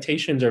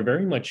expectations are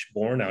very much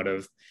born out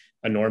of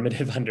a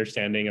normative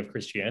understanding of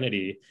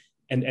Christianity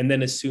and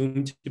then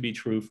assumed to be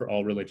true for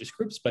all religious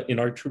groups. But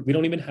we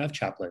don't even have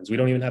chaplains. We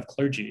don't even have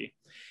clergy.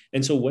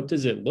 And so what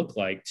does it look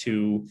like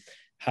to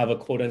have a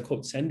quote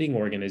unquote sending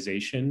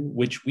organization,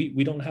 which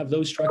we don't have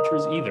those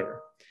structures either.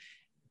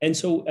 And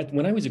so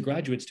when I was a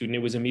graduate student,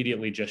 it was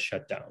immediately just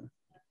shut down.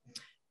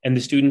 And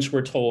the students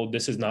were told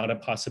this is not a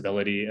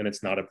possibility and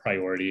it's not a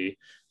priority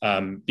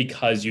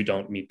because you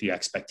don't meet the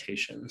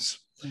expectations.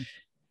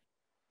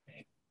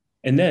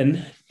 And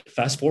then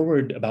fast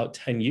forward about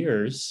 10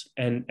 years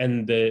and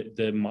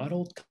the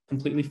model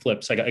completely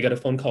flips. I got a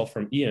phone call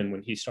from Ian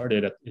when he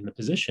started in the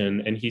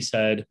position, and he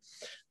said,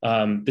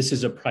 this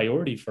is a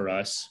priority for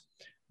us.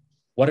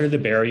 What are the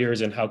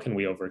barriers and how can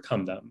we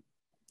overcome them?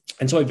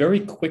 And so I very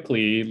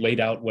quickly laid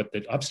out what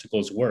the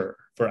obstacles were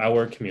for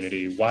our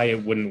community, why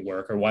it wouldn't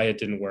work or why it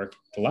didn't work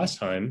the last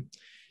time.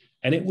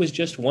 And it was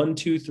just 1,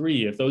 2,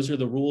 3. If those are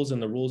the rules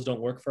and the rules don't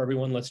work for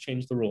everyone, let's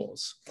change the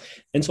rules.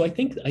 And so I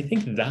think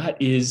that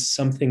is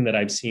something that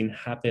I've seen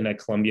happen at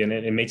Columbia, and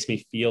it makes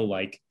me feel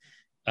like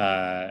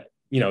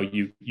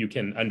you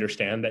can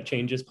understand that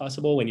change is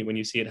possible when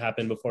you see it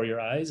happen before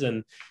your eyes.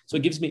 And so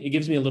it gives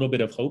me a little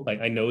bit of hope.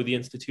 I know the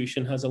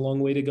institution has a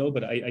long way to go,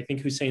 but I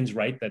think Hussein's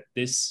right that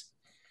this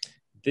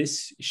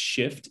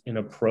shift in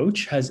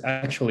approach has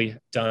actually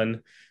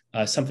done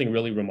something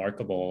really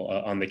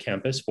remarkable on the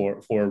campus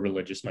for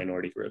religious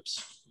minority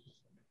groups.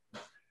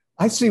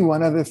 I see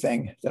one other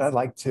thing that I'd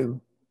like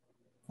to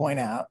point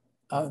out.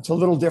 It's a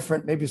little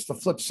different. Maybe it's the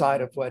flip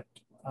side of what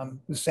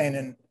Hussein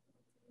and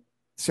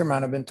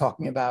Sirman have been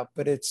talking about,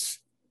 but it's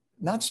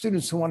not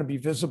students who want to be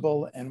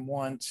visible and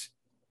want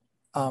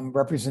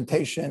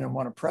representation and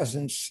want a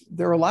presence.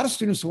 There are a lot of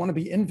students who want to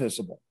be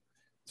invisible.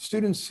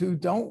 Students who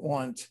don't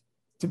want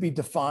to be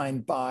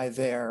defined by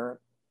their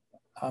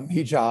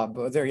hijab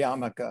or their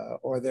yarmulke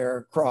or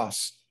their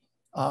cross.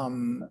 I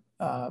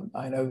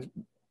know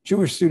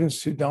Jewish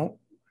students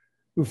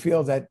who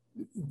feel that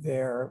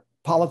their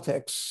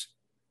politics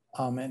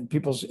and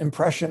people's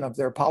impression of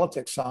their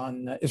politics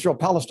on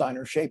Israel-Palestine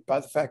are shaped by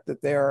the fact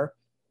that they're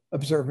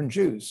observant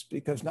Jews,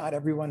 because not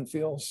everyone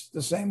feels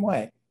the same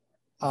way.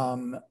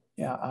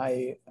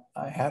 I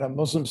had a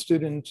Muslim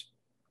student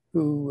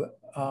who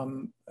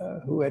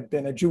had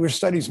been a Jewish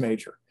studies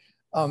major.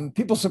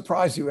 People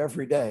surprise you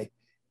every day.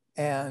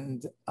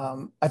 And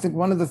I think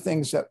one of the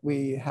things that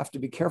we have to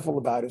be careful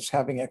about is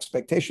having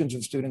expectations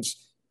of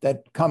students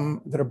that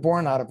are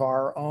born out of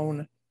our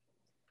own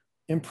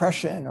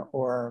impression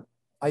or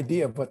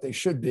idea of what they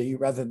should be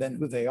rather than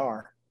who they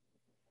are.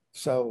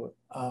 So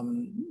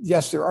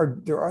yes, there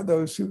are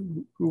those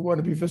who want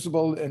to be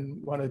visible and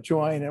want to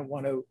join and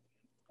want to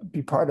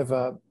be part of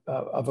a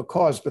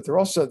cause, but there are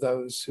also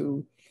those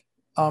who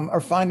are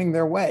finding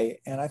their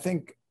way. And I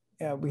think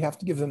we have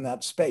to give them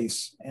that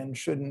space and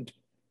shouldn't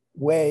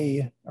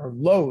weigh or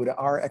load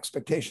our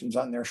expectations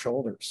on their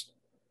shoulders.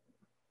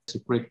 It's a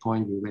great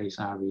point you raised,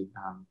 Ari,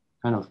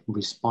 kind of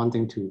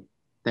responding to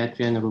that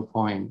general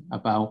point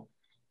about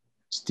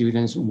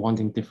students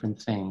wanting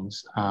different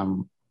things.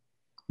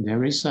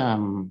 There is a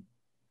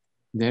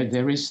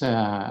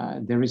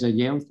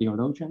Yale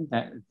theologian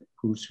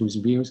whose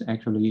views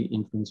actually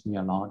influenced me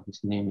a lot.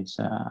 His name is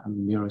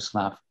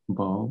Miroslav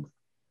Volf.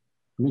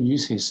 I'm going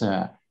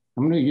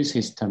to use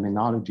his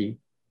terminology.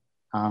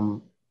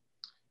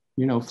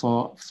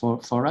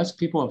 For us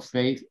people of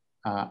faith,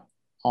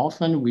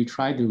 often we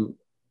try to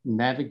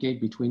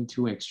navigate between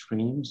two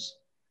extremes.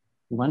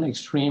 One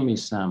extreme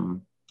is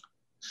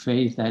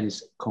faith that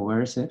is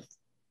coercive.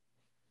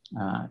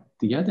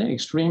 The other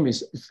extreme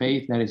is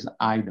faith that is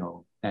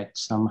idle, that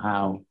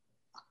somehow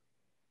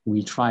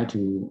we try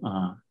to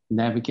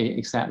navigate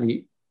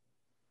exactly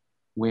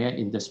where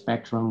in the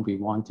spectrum we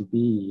want to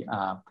be.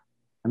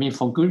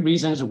 For good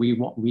reasons,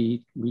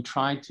 we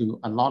try to,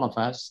 a lot of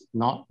us,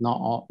 not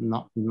all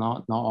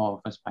of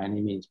us by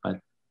any means, but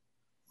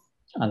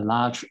a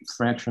large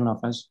fraction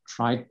of us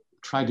try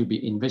to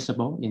be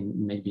invisible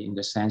maybe in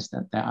the sense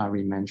that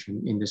Ari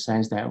mentioned, in the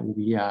sense that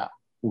we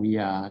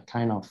are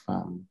kind of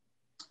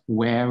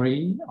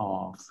wary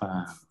of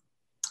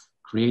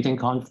creating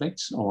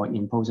conflicts or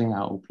imposing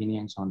our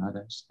opinions on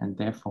others, and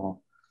therefore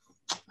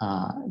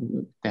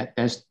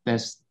there's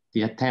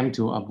the attempt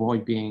to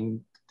avoid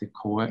being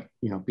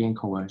being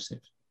coercive,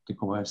 the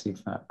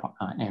coercive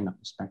end of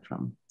the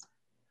spectrum.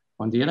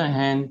 On the other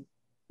hand,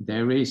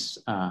 there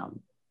is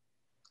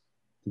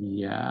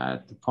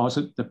the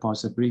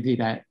possibility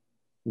that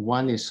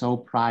one is so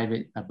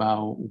private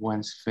about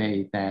one's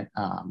faith that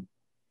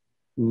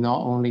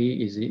not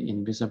only is it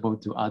invisible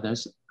to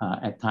others,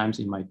 at times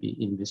it might be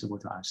invisible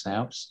to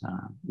ourselves.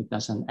 It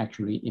doesn't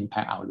actually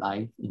impact our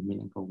life in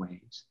meaningful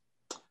ways.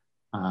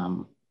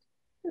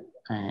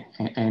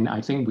 And I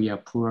think we are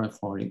poorer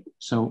for it.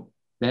 So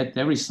that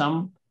there is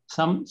some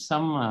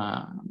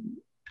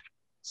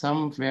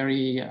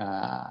very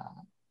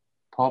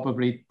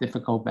probably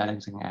difficult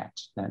balancing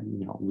acts that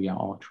we are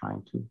all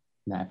trying to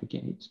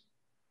navigate.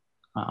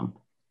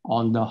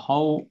 On the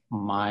whole,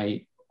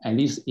 at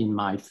least in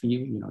my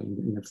field,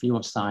 in the field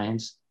of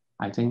science,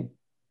 I think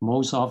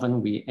most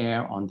often we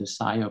err on the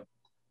side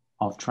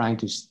of trying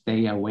to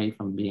stay away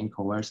from being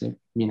coercive,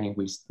 meaning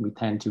we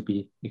tend to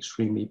be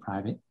extremely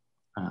private.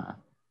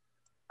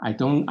 I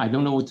don't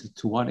know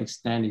to what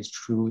extent is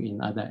true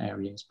in other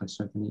areas, but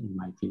certainly in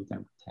my field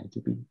that tend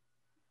to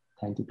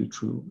be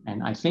true.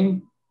 And I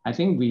think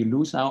we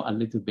lose out a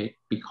little bit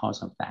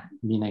because of that,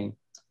 meaning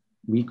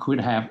we could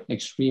have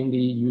extremely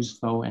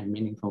useful and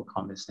meaningful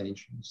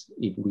conversations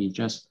if we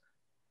just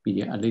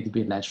be a little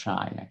bit less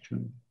shy,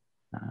 actually.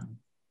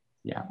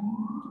 Yeah,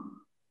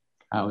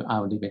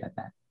 I'll leave it at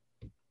that.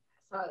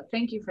 So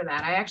thank you for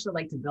that. I actually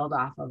like to build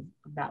off of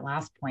that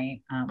last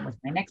point with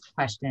my next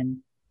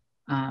question.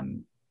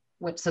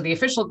 So the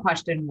official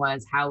question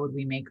was, how would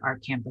we make our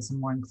campus a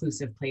more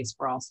inclusive place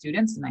for all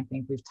students? And I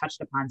think we've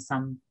touched upon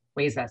some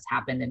ways that's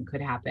happened and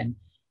could happen.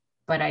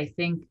 But I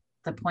think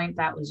the point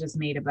that was just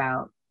made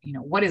about, you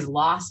know, what is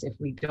lost if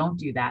we don't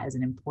do that is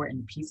an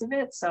important piece of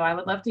it. So I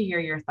would love to hear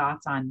your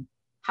thoughts on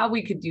how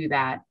we could do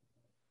that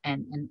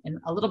and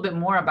a little bit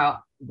more about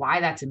why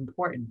that's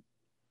important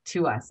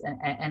to us.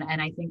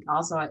 And I think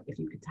also if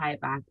you could tie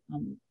it back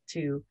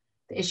to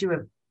the issue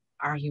of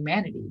our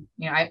humanity.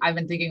 You know, I've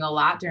been thinking a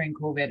lot during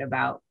COVID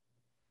about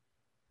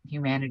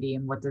humanity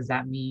and what does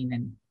that mean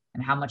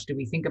and how much do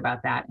we think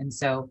about that? And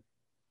so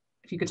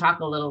if you could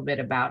talk a little bit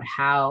about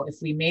how, if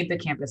we made the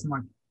campus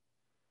more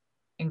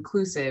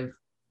inclusive,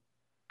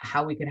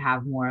 how we could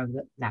have more of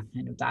that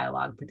kind of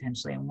dialogue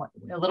potentially, and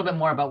a little bit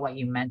more about what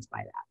you meant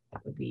by that.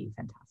 That would be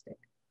fantastic.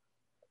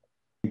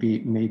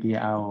 Maybe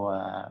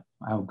I'll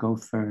go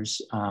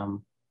first.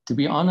 To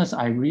be honest,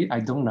 I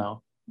don't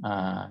know.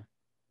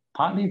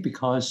 Partly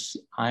because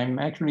I'm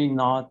actually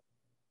not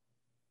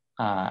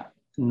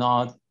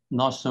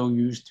so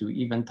used to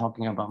even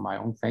talking about my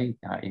own faith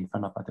in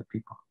front of other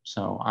people.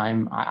 So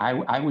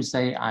I would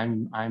say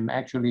I'm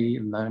actually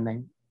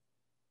learning.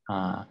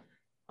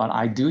 But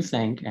I do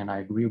think, and I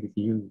agree with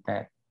you,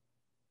 that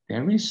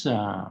there is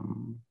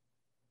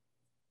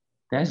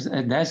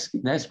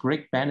there's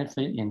great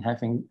benefit in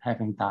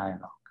having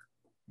dialogue.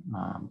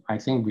 I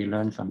think we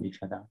learn from each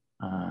other,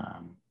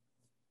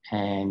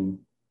 and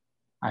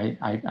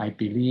I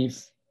believe,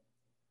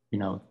 you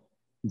know,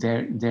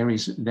 there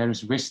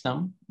is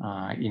wisdom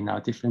in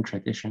our different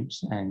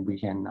traditions, and we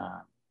can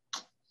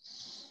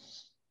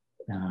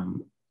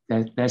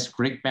there's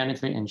great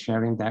benefit in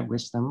sharing that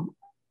wisdom.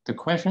 The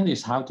question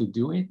is how to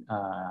do it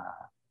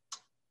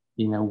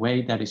in a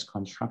way that is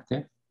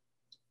constructive,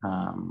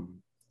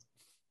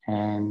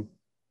 and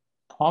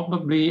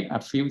probably a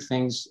few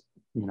things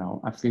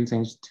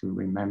to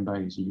remember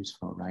is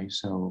useful, right?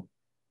 So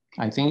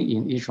I think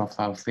in each of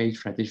our faith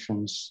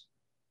traditions,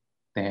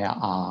 there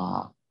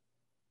are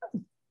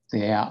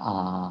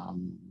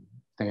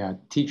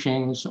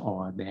teachings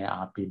or there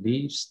are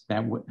beliefs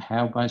that would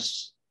help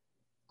us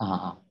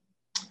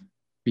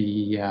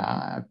be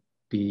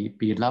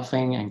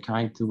loving and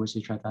kind towards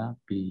each other,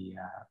 be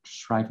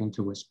striving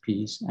towards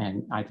peace.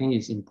 And I think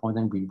it's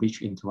important we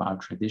reach into our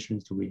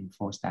traditions to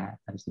reinforce that.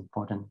 That is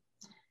important.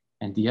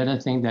 And the other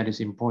thing that is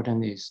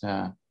important is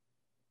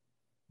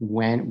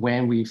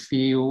when we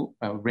feel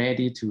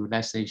ready to,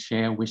 let's say,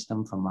 share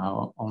wisdom from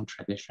our own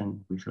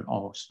tradition, we should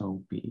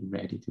also be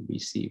ready to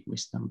receive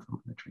wisdom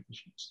from other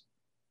traditions.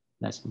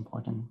 That's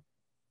important.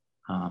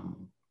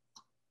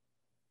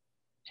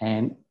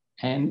 And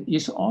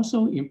it's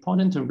also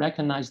important to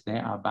recognize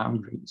there are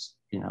boundaries.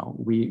 You know,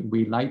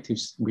 we like to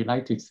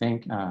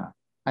think.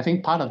 I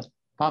think part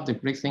of the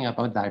great thing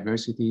about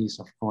diversity is,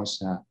 of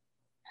course,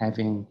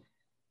 having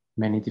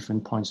many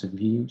different points of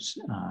views,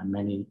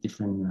 many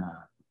different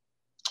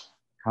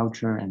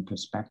culture and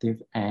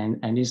perspective,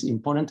 and it's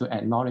important to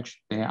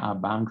acknowledge there are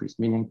boundaries,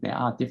 meaning there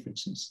are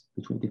differences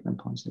between different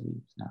points of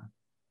view.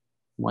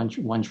 One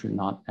should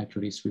not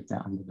actually sweep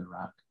that under the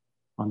rug.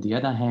 On the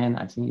other hand,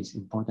 I think it's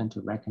important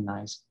to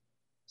recognize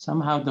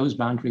somehow those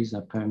boundaries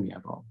are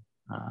permeable.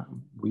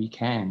 We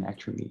can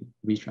actually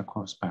reach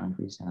across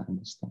boundaries and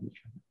understand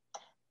each other.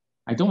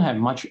 I don't have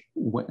much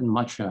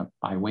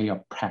by way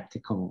of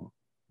practical,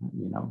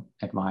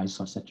 advice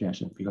or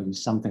suggestion, because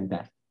it's something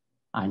that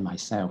I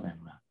myself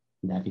am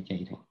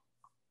navigating.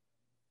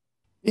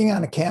 Being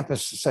on a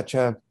campus is such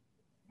a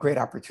great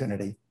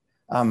opportunity.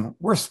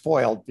 We're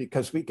spoiled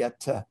because we get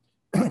to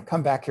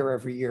come back here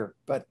every year,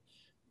 but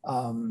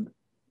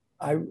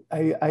I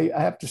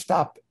have to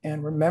stop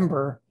and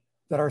remember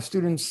that our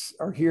students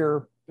are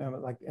here,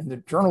 like in the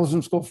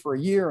journalism school for a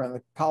year, and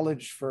the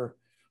college for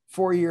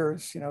 4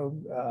 years,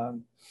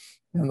 in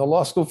the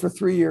law school for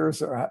 3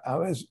 years, or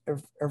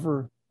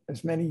ever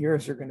as many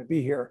years they're going to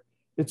be here.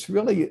 It's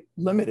really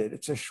limited.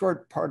 It's a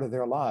short part of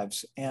their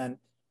lives, and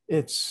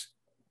it's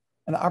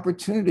an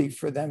opportunity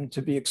for them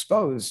to be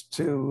exposed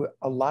to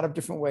a lot of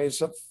different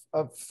ways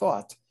of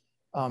thought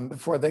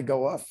before they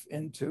go off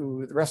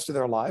into the rest of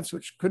their lives,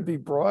 which could be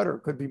broad or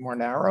could be more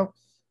narrow.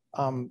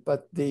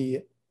 But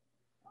the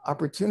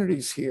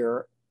opportunities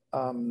here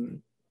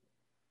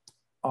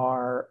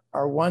are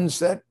ones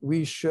that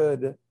we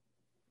should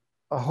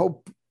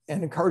hope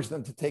and encourage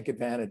them to take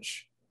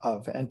advantage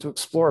of and to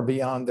explore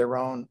beyond their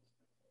own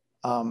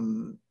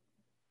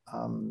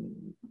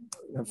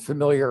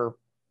familiar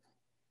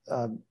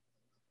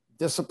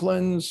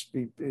disciplines,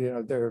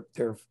 their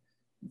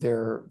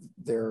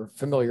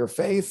familiar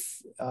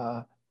faith.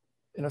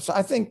 So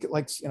I think,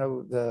 like,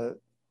 the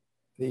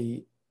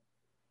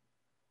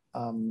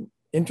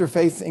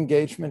interfaith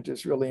engagement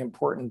is really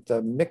important.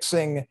 The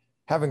mixing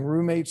having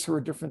roommates who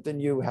are different than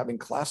you, having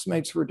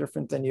classmates who are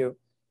different than you,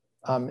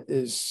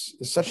 is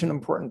such an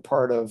important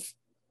part of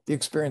the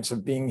experience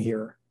of being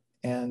here,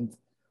 and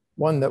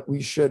one that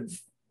we should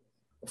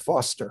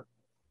foster.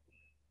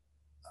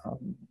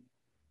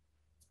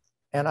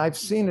 And I've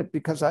seen it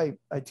because I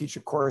teach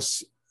a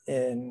course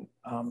in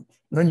an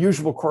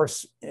unusual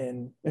course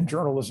in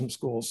journalism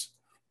schools.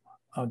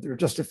 There are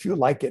just a few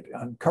like it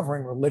on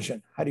covering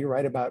religion. How do you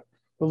write about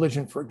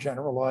religion for a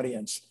general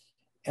audience?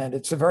 And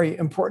it's a very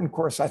important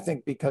course, I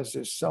think, because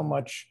there's so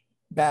much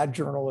bad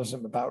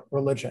journalism about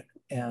religion,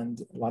 and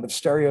a lot of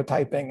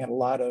stereotyping and a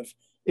lot of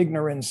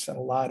ignorance and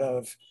a lot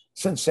of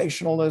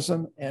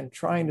sensationalism, and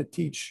trying to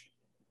teach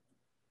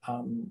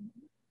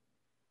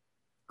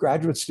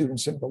graduate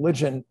students in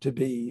religion to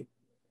be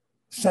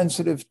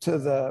sensitive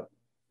to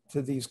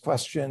these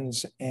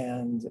questions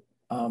and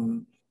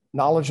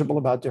knowledgeable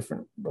about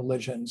different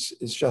religions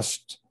is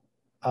just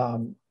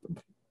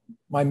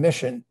my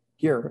mission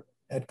here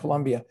at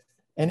Columbia.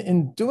 And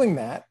in doing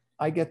that,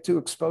 I get to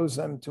expose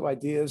them to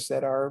ideas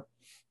that are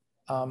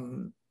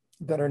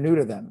new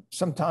to them.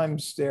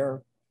 Sometimes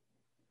they're,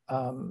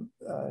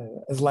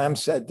 as Lam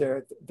said,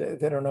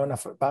 they don't know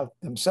enough about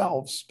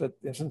themselves, but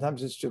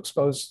sometimes it's to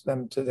expose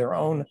them to their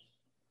own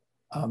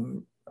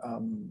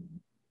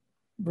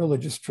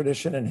religious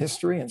tradition and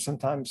history, and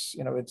sometimes,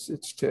 you know,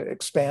 it's to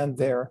expand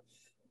their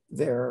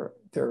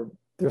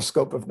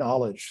scope of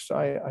knowledge. So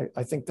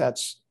I think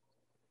that's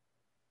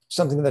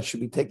something that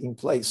should be taking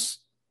place.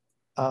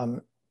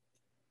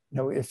 You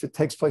know, if it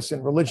takes place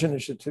in religion,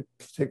 it should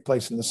take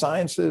place in the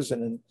sciences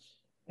and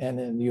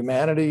in the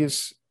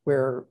humanities,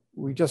 where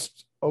we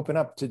just open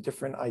up to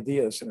different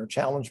ideas and are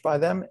challenged by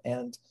them,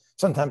 and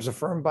sometimes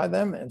affirmed by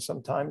them, and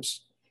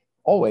sometimes,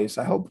 always,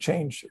 I hope,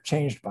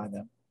 changed by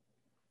them.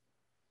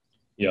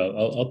 Yeah,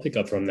 I'll pick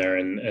up from there,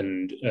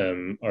 and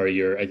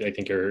Ari, I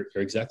think you're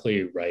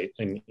exactly right.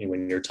 And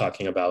when you're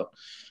talking about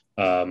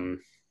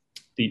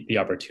the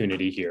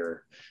opportunity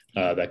here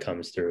that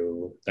comes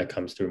through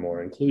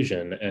more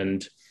inclusion,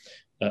 and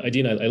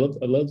Adina, I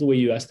love the way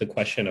you asked the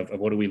question of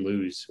what do we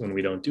lose when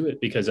we don't do it?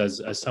 Because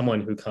as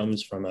someone who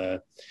comes from a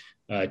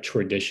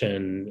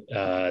tradition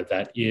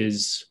that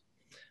is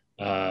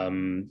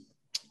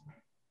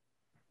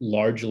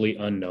largely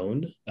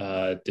unknown,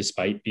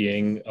 despite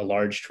being a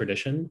large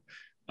tradition,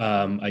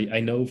 I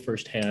know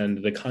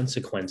firsthand the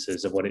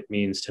consequences of what it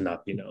means to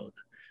not be known,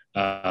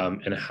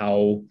 and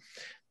how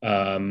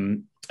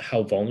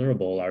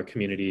vulnerable our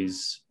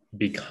communities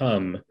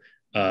become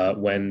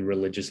when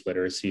religious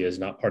literacy is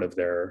not part of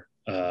their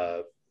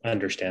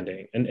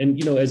understanding. And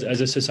you know, as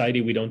a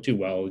society, we don't do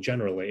well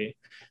generally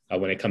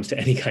when it comes to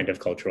any kind of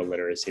cultural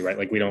literacy, right?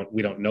 Like we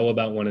don't know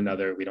about one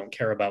another, we don't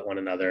care about one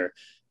another,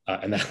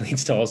 and that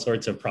leads to all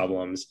sorts of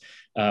problems.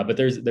 But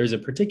there's a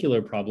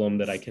particular problem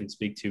that I can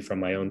speak to from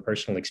my own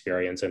personal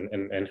experience,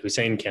 and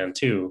Hussein can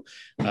too,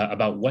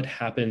 about what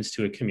happens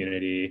to a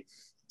community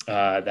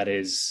that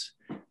is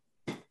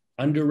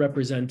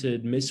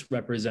underrepresented,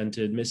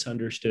 misrepresented,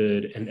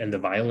 misunderstood, and the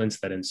violence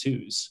that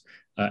ensues,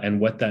 and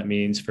what that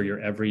means for your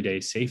everyday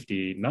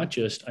safety. Not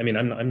just, I mean,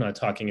 I'm not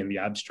talking in the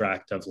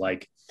abstract of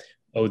like,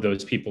 oh,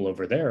 those people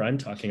over there. I'm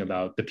talking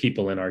about the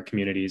people in our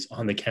communities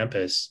on the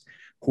campus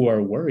who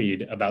are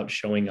worried about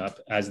showing up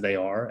as they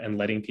are and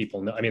letting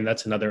people know. I mean,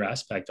 that's another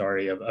aspect,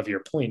 Ari, of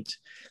your point,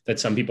 that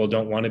some people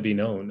don't want to be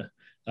known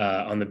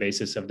on the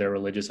basis of their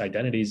religious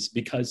identities,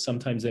 because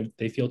sometimes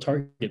they feel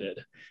targeted,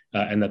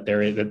 and that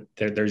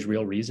there's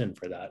real reason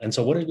for that. And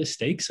so what are the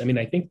stakes? I mean,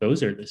 I think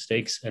those are the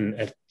stakes,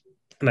 and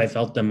I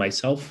felt them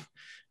myself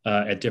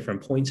at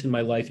different points in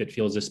my life. It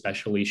feels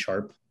especially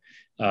sharp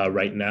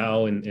right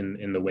now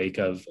in the wake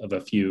of a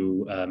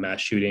few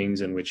mass shootings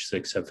in which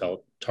 6 have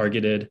felt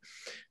targeted.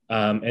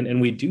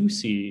 And we do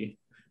see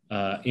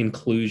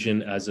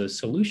inclusion as a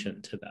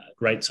solution to that,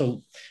 right?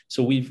 So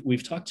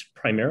we've talked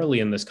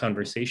primarily in this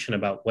conversation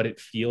about what it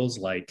feels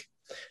like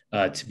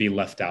to be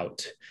left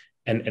out,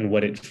 and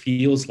what it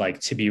feels like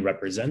to be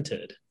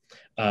represented.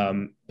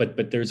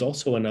 But there's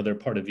also another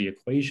part of the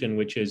equation,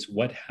 which is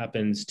what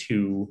happens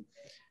to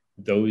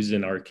those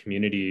in our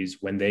communities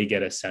when they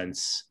get a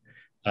sense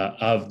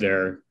of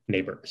their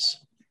neighbors.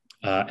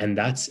 And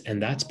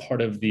that's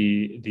part of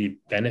the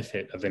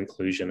benefit of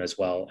inclusion as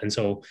well. And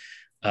so,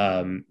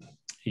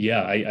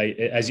 yeah,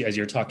 as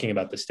you're talking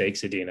about the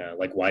stakes, Adina,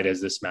 like, why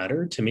does this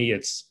matter? To me,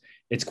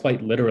 it's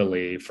quite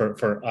literally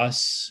for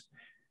us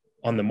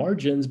on the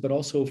margins, but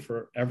also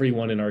for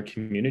everyone in our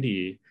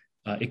community.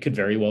 It could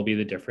very well be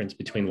the difference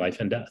between life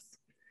and death.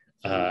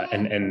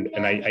 And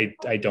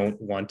I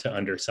don't want to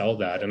undersell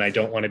that, and I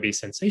don't want to be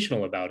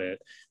sensational about it,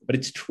 but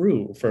it's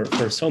true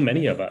for so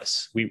many of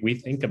us. We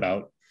think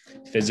about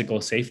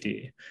physical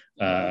safety.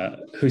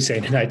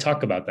 Hussein and I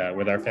talk about that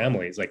with our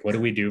families. Like, what do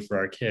we do for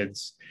our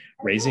kids,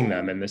 raising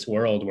them in this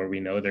world where we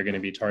know they're going to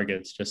be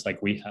targets just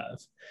like we have?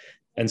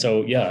 And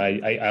so, yeah,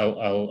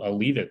 I'll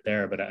leave it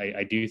there, but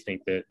I do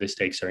think that the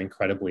stakes are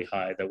incredibly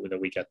high that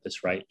we get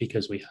this right,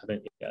 because we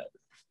haven't yet.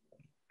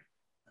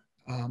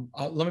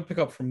 Let me pick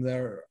up from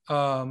there,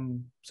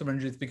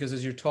 Samanjit, because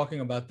as you're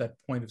talking about that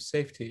point of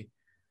safety,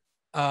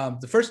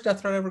 The first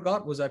death threat I ever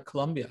got was at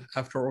Columbia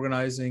after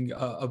organizing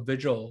a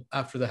vigil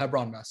after the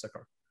Hebron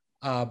massacre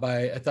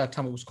by, at that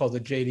time it was called the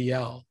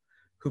JDL,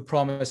 who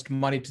promised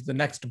money to the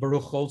next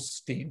Baruch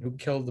Goldstein, who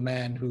killed the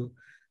man who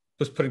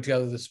was putting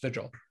together this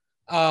vigil.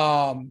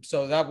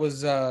 So that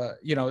was,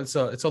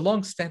 it's a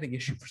long-standing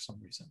issue for some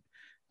reason.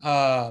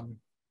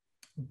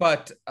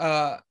 But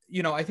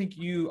I think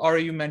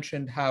you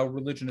mentioned how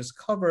religion is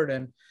covered,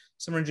 and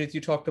Simranjit,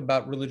 you talked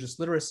about religious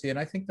literacy. And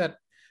I think that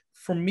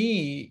for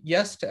me,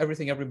 yes to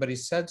everything everybody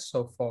said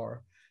so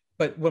far,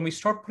 but when we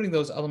start putting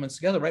those elements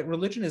together, right,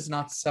 religion is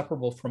not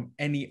separable from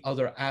any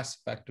other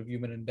aspect of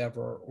human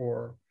endeavor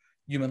or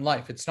human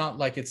life. It's not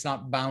like it's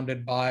not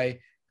bounded by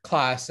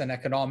class and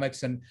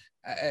economics. And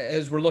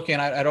as we're looking,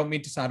 and I don't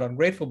mean to sound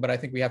ungrateful, but I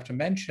think we have to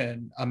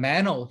mention a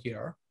manel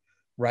here,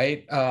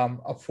 right,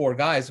 of 4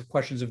 guys of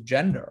questions of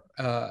gender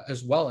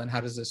as well, and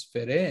how does this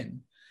fit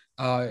in?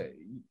 I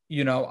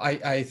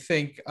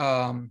think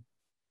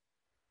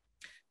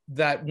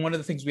that one of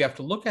the things we have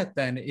to look at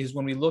then is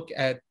when we look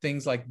at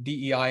things like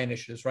DEI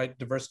initiatives, right?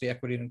 Diversity,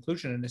 equity, and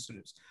inclusion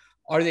initiatives.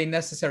 Are they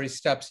necessary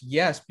steps?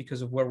 Yes,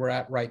 because of where we're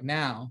at right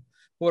now.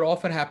 But what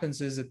often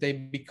happens is that they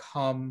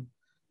become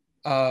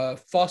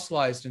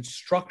fossilized and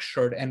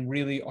structured and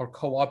really are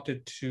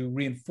co-opted to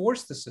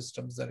reinforce the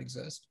systems that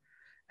exist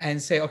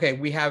and say, okay,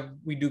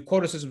 we do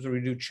quota systems or we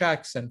do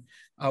checks and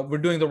we're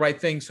doing the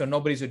right thing. So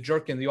nobody's a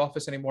jerk in the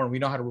office anymore. And we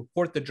know how to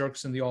report the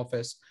jerks in the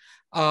office.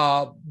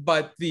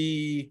 But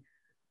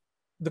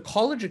the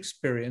college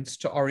experience,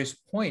 to Ari's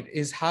point,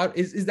 is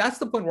that's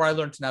the point where I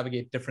learned to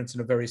navigate difference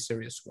in a very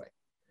serious way,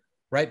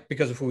 right?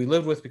 Because of who we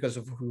lived with, because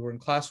of who we were in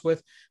class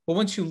with. But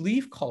once you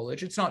leave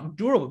college, it's not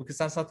durable because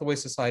that's not the way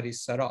society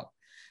is set up.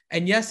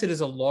 And yes, it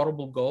is a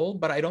laudable goal,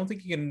 but I don't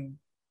think you can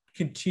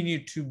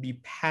continue to be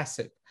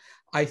passive.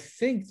 I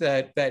think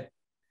that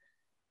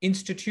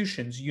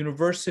institutions,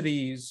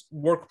 universities,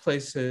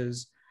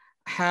 workplaces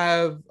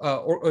have,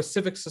 or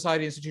civic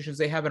society institutions,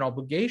 they have an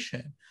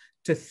obligation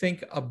to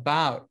think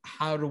about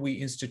how do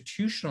we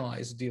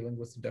institutionalize dealing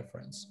with the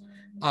difference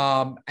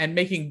and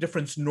making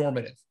difference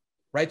normative,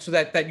 right? So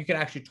that you can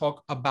actually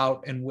talk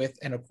about and with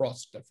and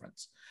across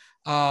difference.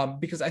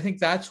 Because I think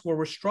that's where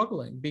we're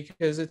struggling,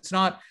 because it's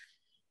not,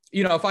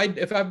 if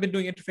I've been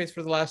doing interfaith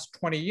for the last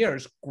 20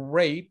 years,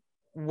 great.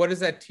 What does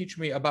that teach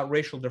me about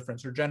racial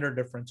difference or gender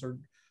difference or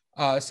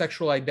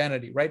sexual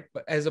identity, right?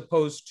 But as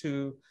opposed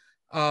to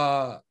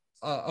a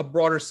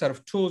broader set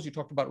of tools, you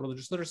talked about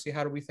religious literacy.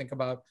 How do we think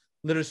about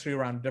literacy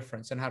around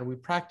difference, and how do we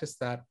practice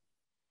that?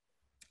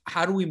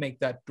 How do we make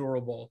that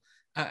durable?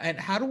 And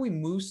how do we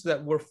move so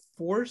that we're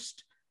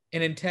forced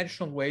in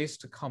intentional ways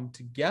to come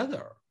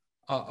together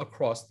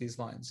across these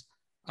lines?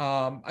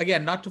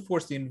 Again, not to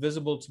force the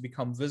invisible to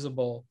become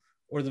visible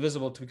or the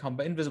visible to become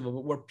invisible,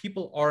 but where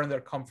people are in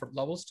their comfort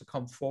levels to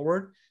come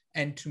forward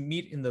and to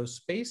meet in those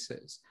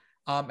spaces.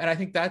 And I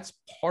think that's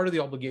part of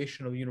the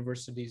obligation of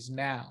universities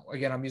now.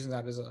 Again, I'm using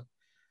that as a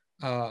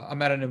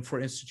metonym for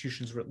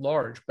institutions writ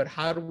large, but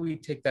how do we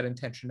take that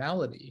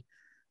intentionality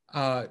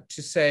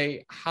to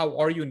say, how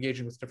are you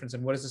engaging with difference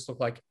and what does this look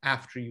like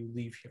after you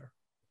leave here?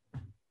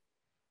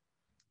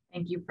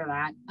 Thank you for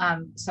that.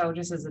 So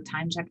just as a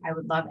time check, I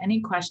would love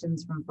any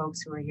questions from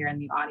folks who are here in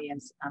the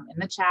audience in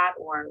the chat,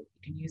 or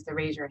you can use the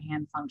raise your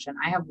hand function.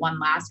 I have one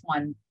last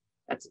one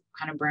that's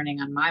kind of burning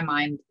on my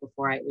mind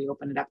before we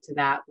open it up to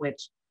that,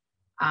 which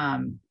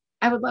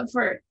I would love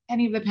for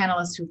any of the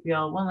panelists who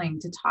feel willing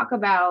to talk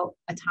about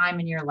a time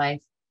in your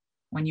life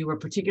when you were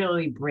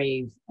particularly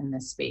brave in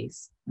this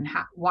space, and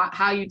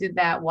how you did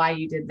that, why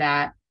you did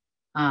that,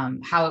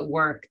 how it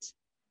worked,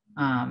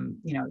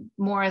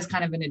 more as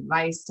kind of an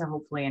advice to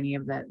hopefully any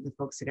of the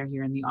folks that are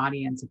here in the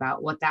audience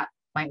about what that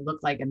might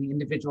look like on the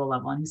individual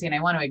level. And Hussein, I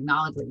want to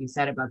acknowledge what you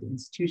said about the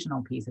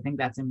institutional piece. I think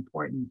that's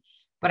important,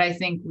 but I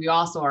think we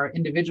also are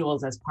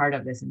individuals as part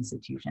of this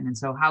institution. And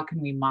so how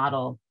can we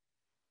model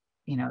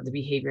the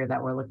behavior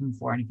that we're looking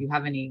for? And if you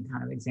have any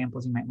kind of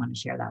examples you might want to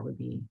share, that would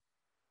be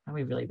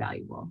really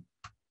valuable.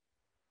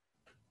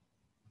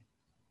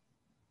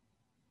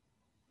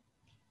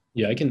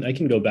 Yeah, I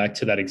can go back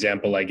to that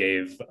example I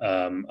gave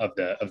of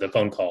the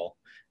phone call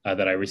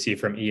that I received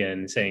from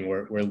Ian saying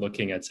we're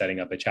looking at setting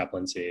up a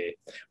chaplaincy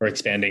or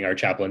expanding our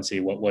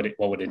chaplaincy. What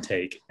would it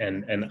take?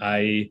 And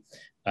I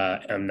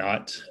am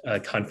not a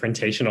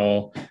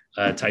confrontational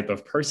type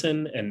of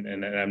person,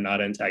 and I'm not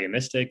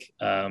antagonistic.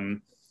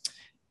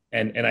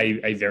 And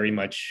I very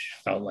much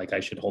felt like I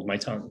should hold my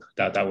tongue.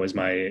 That was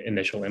my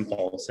initial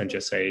impulse, and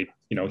just say,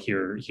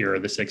 here are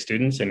the 6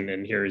 students,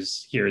 and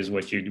here's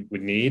what you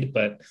would need.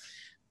 But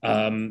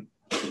the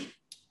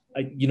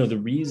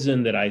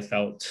reason that I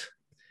felt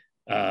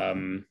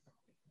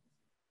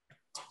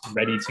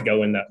ready to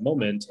go in that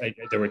moment,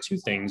 there were 2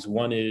 things.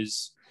 One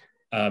is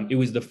it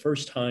was the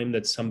first time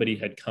that somebody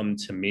had come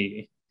to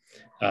me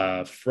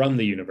from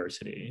the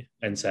university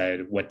and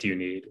said, what do you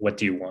need? What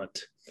do you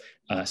want?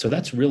 So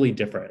that's really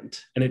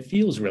different. And it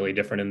feels really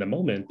different in the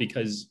moment,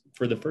 because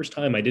for the first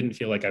time, I didn't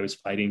feel like I was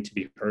fighting to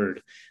be heard.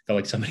 I felt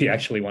like somebody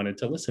actually wanted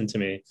to listen to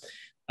me.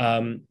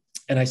 And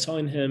I saw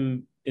in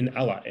him an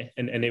ally,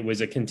 and it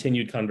was a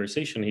continued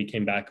conversation. He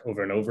came back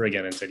over and over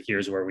again and said,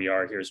 here's where we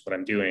are, here's what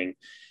I'm doing.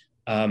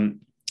 And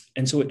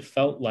so it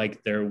felt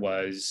like there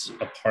was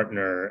a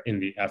partner in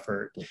the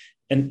effort.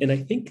 And I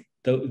think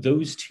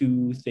those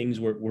two things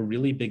were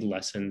really big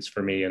lessons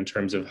for me in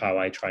terms of how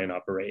I try and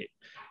operate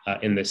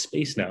in this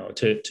space now.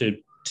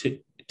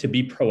 To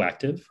be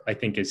proactive, I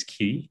think, is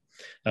key.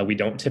 We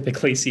don't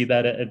typically see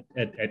that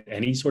at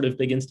any sort of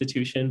big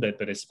institution,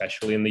 but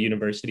especially in the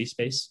university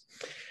space.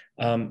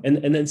 And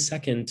then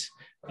second,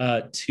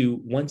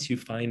 to once you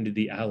find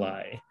the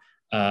ally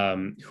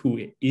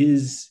who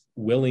is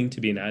willing to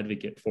be an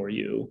advocate for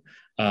you,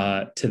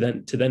 to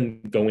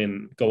then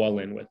go all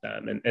in with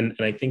them. And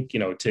I think,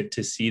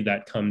 to see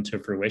that come to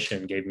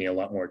fruition gave me a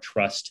lot more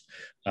trust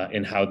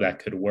in how that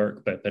could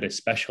work, but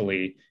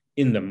especially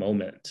in the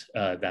moment,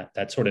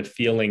 that sort of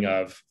feeling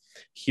of,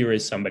 here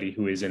is somebody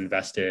who is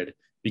invested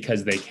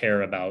because they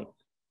care about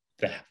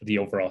the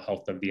overall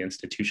health of the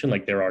institution.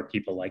 Like, there are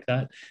people like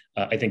that.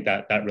 I think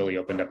that really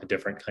opened up a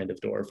different kind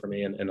of door for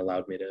me and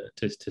allowed me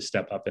to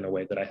step up in a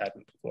way that I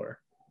hadn't before.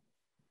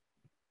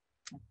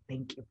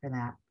 Thank you for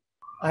that.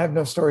 I have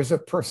no stories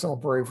of personal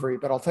bravery,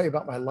 but I'll tell you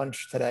about my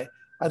lunch today.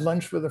 I had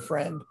lunch with a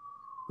friend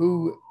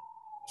who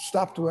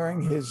stopped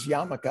wearing his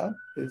yarmulke,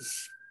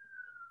 his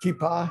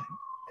kippah,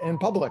 in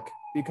public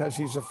because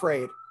he's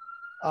afraid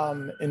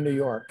in New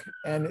York.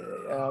 And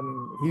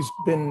he's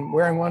been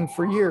wearing one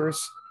for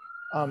years.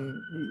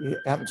 He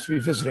happens to be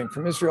visiting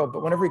from Israel,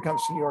 but whenever he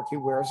comes to New York, he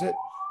wears it.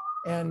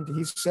 And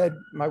he said,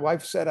 my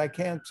wife said I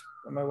can't,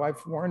 and my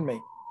wife warned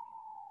me.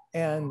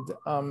 And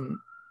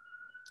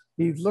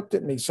he looked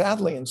at me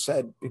sadly and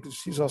said, because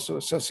he's also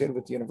associated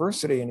with the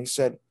university, and he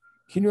said,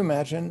 can you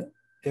imagine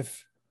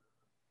if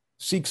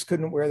Sikhs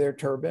couldn't wear their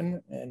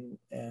turban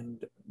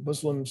and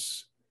Muslim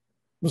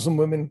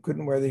women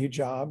couldn't wear the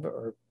hijab,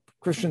 or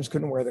Christians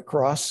couldn't wear the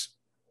cross?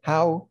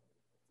 How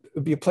it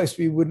would be a place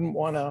we wouldn't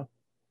want to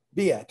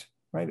be at,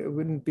 right? It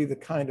wouldn't be the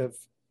kind of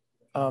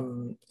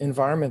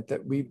environment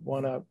that we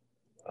want to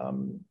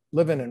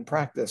live in and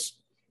practice.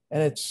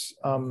 And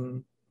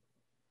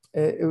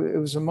it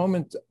was a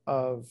moment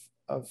of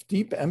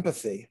deep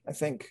empathy, I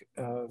think,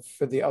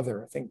 for the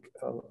other. I think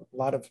a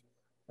lot of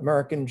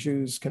American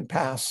Jews can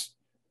pass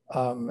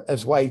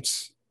as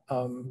whites,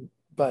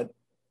 but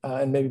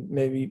and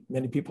maybe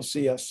many people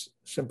see us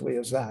simply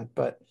as that.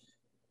 But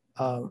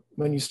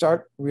when you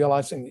start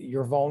realizing that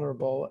you're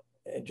vulnerable,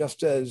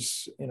 just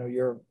as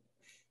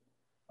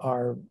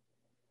our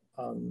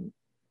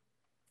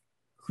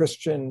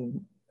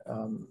Christian,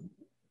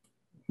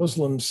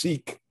 Muslim,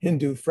 Sikh,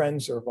 Hindu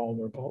friends are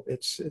vulnerable,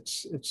 it's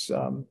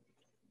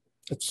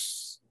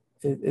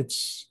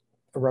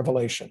a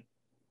revelation.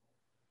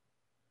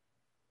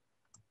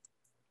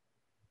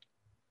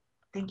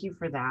 Thank you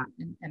for that.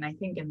 And I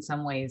think in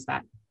some ways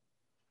that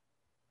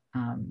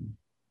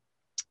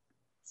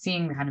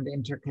seeing the kind of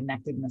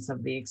interconnectedness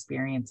of the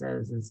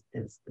experiences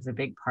is a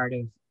big part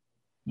of,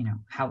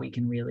 how we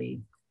can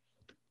really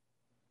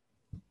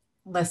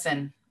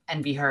listen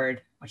and be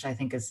heard, which I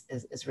think is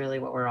really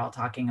what we're all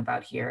talking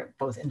about here,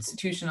 both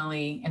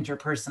institutionally,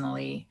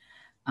 interpersonally.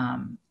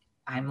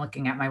 I'm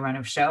looking at my run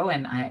of show,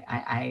 and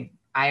I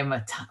am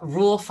a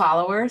rule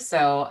follower.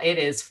 So it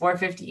is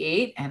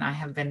 4:58, and I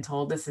have been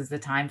told this is the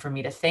time for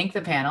me to thank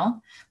the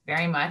panel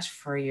very much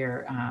for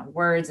your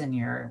words and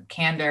your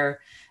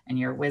candor and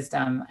your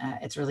wisdom.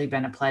 It's really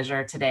been a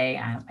pleasure today.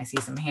 I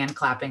see some hand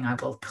clapping. I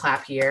will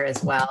clap here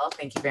as well.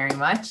 Thank you very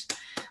much.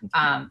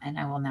 And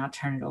I will now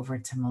turn it over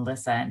to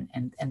Melissa,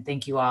 and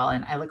thank you all.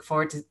 And I look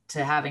forward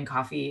to having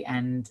coffee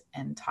and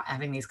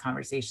having these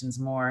conversations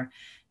more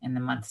in the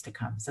months to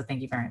come. So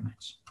thank you very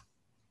much.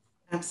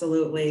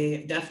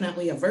 Absolutely.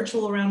 Definitely a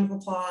virtual round of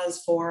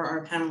applause for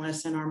our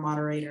panelists and our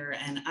moderator.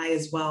 And I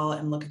as well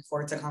am looking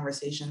forward to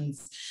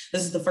conversations.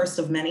 This is the first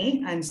of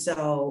many. And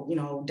so,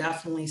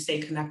 definitely stay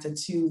connected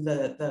to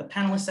the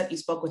panelists that you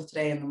spoke with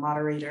today and the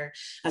moderator,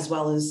 as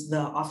well as the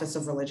Office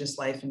of Religious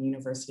Life and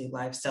University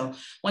Life. So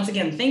once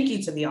again, thank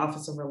you to the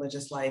Office of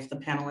Religious Life, the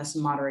panelists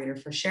and moderator,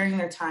 for sharing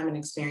their time and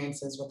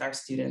experiences with our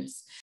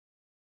students.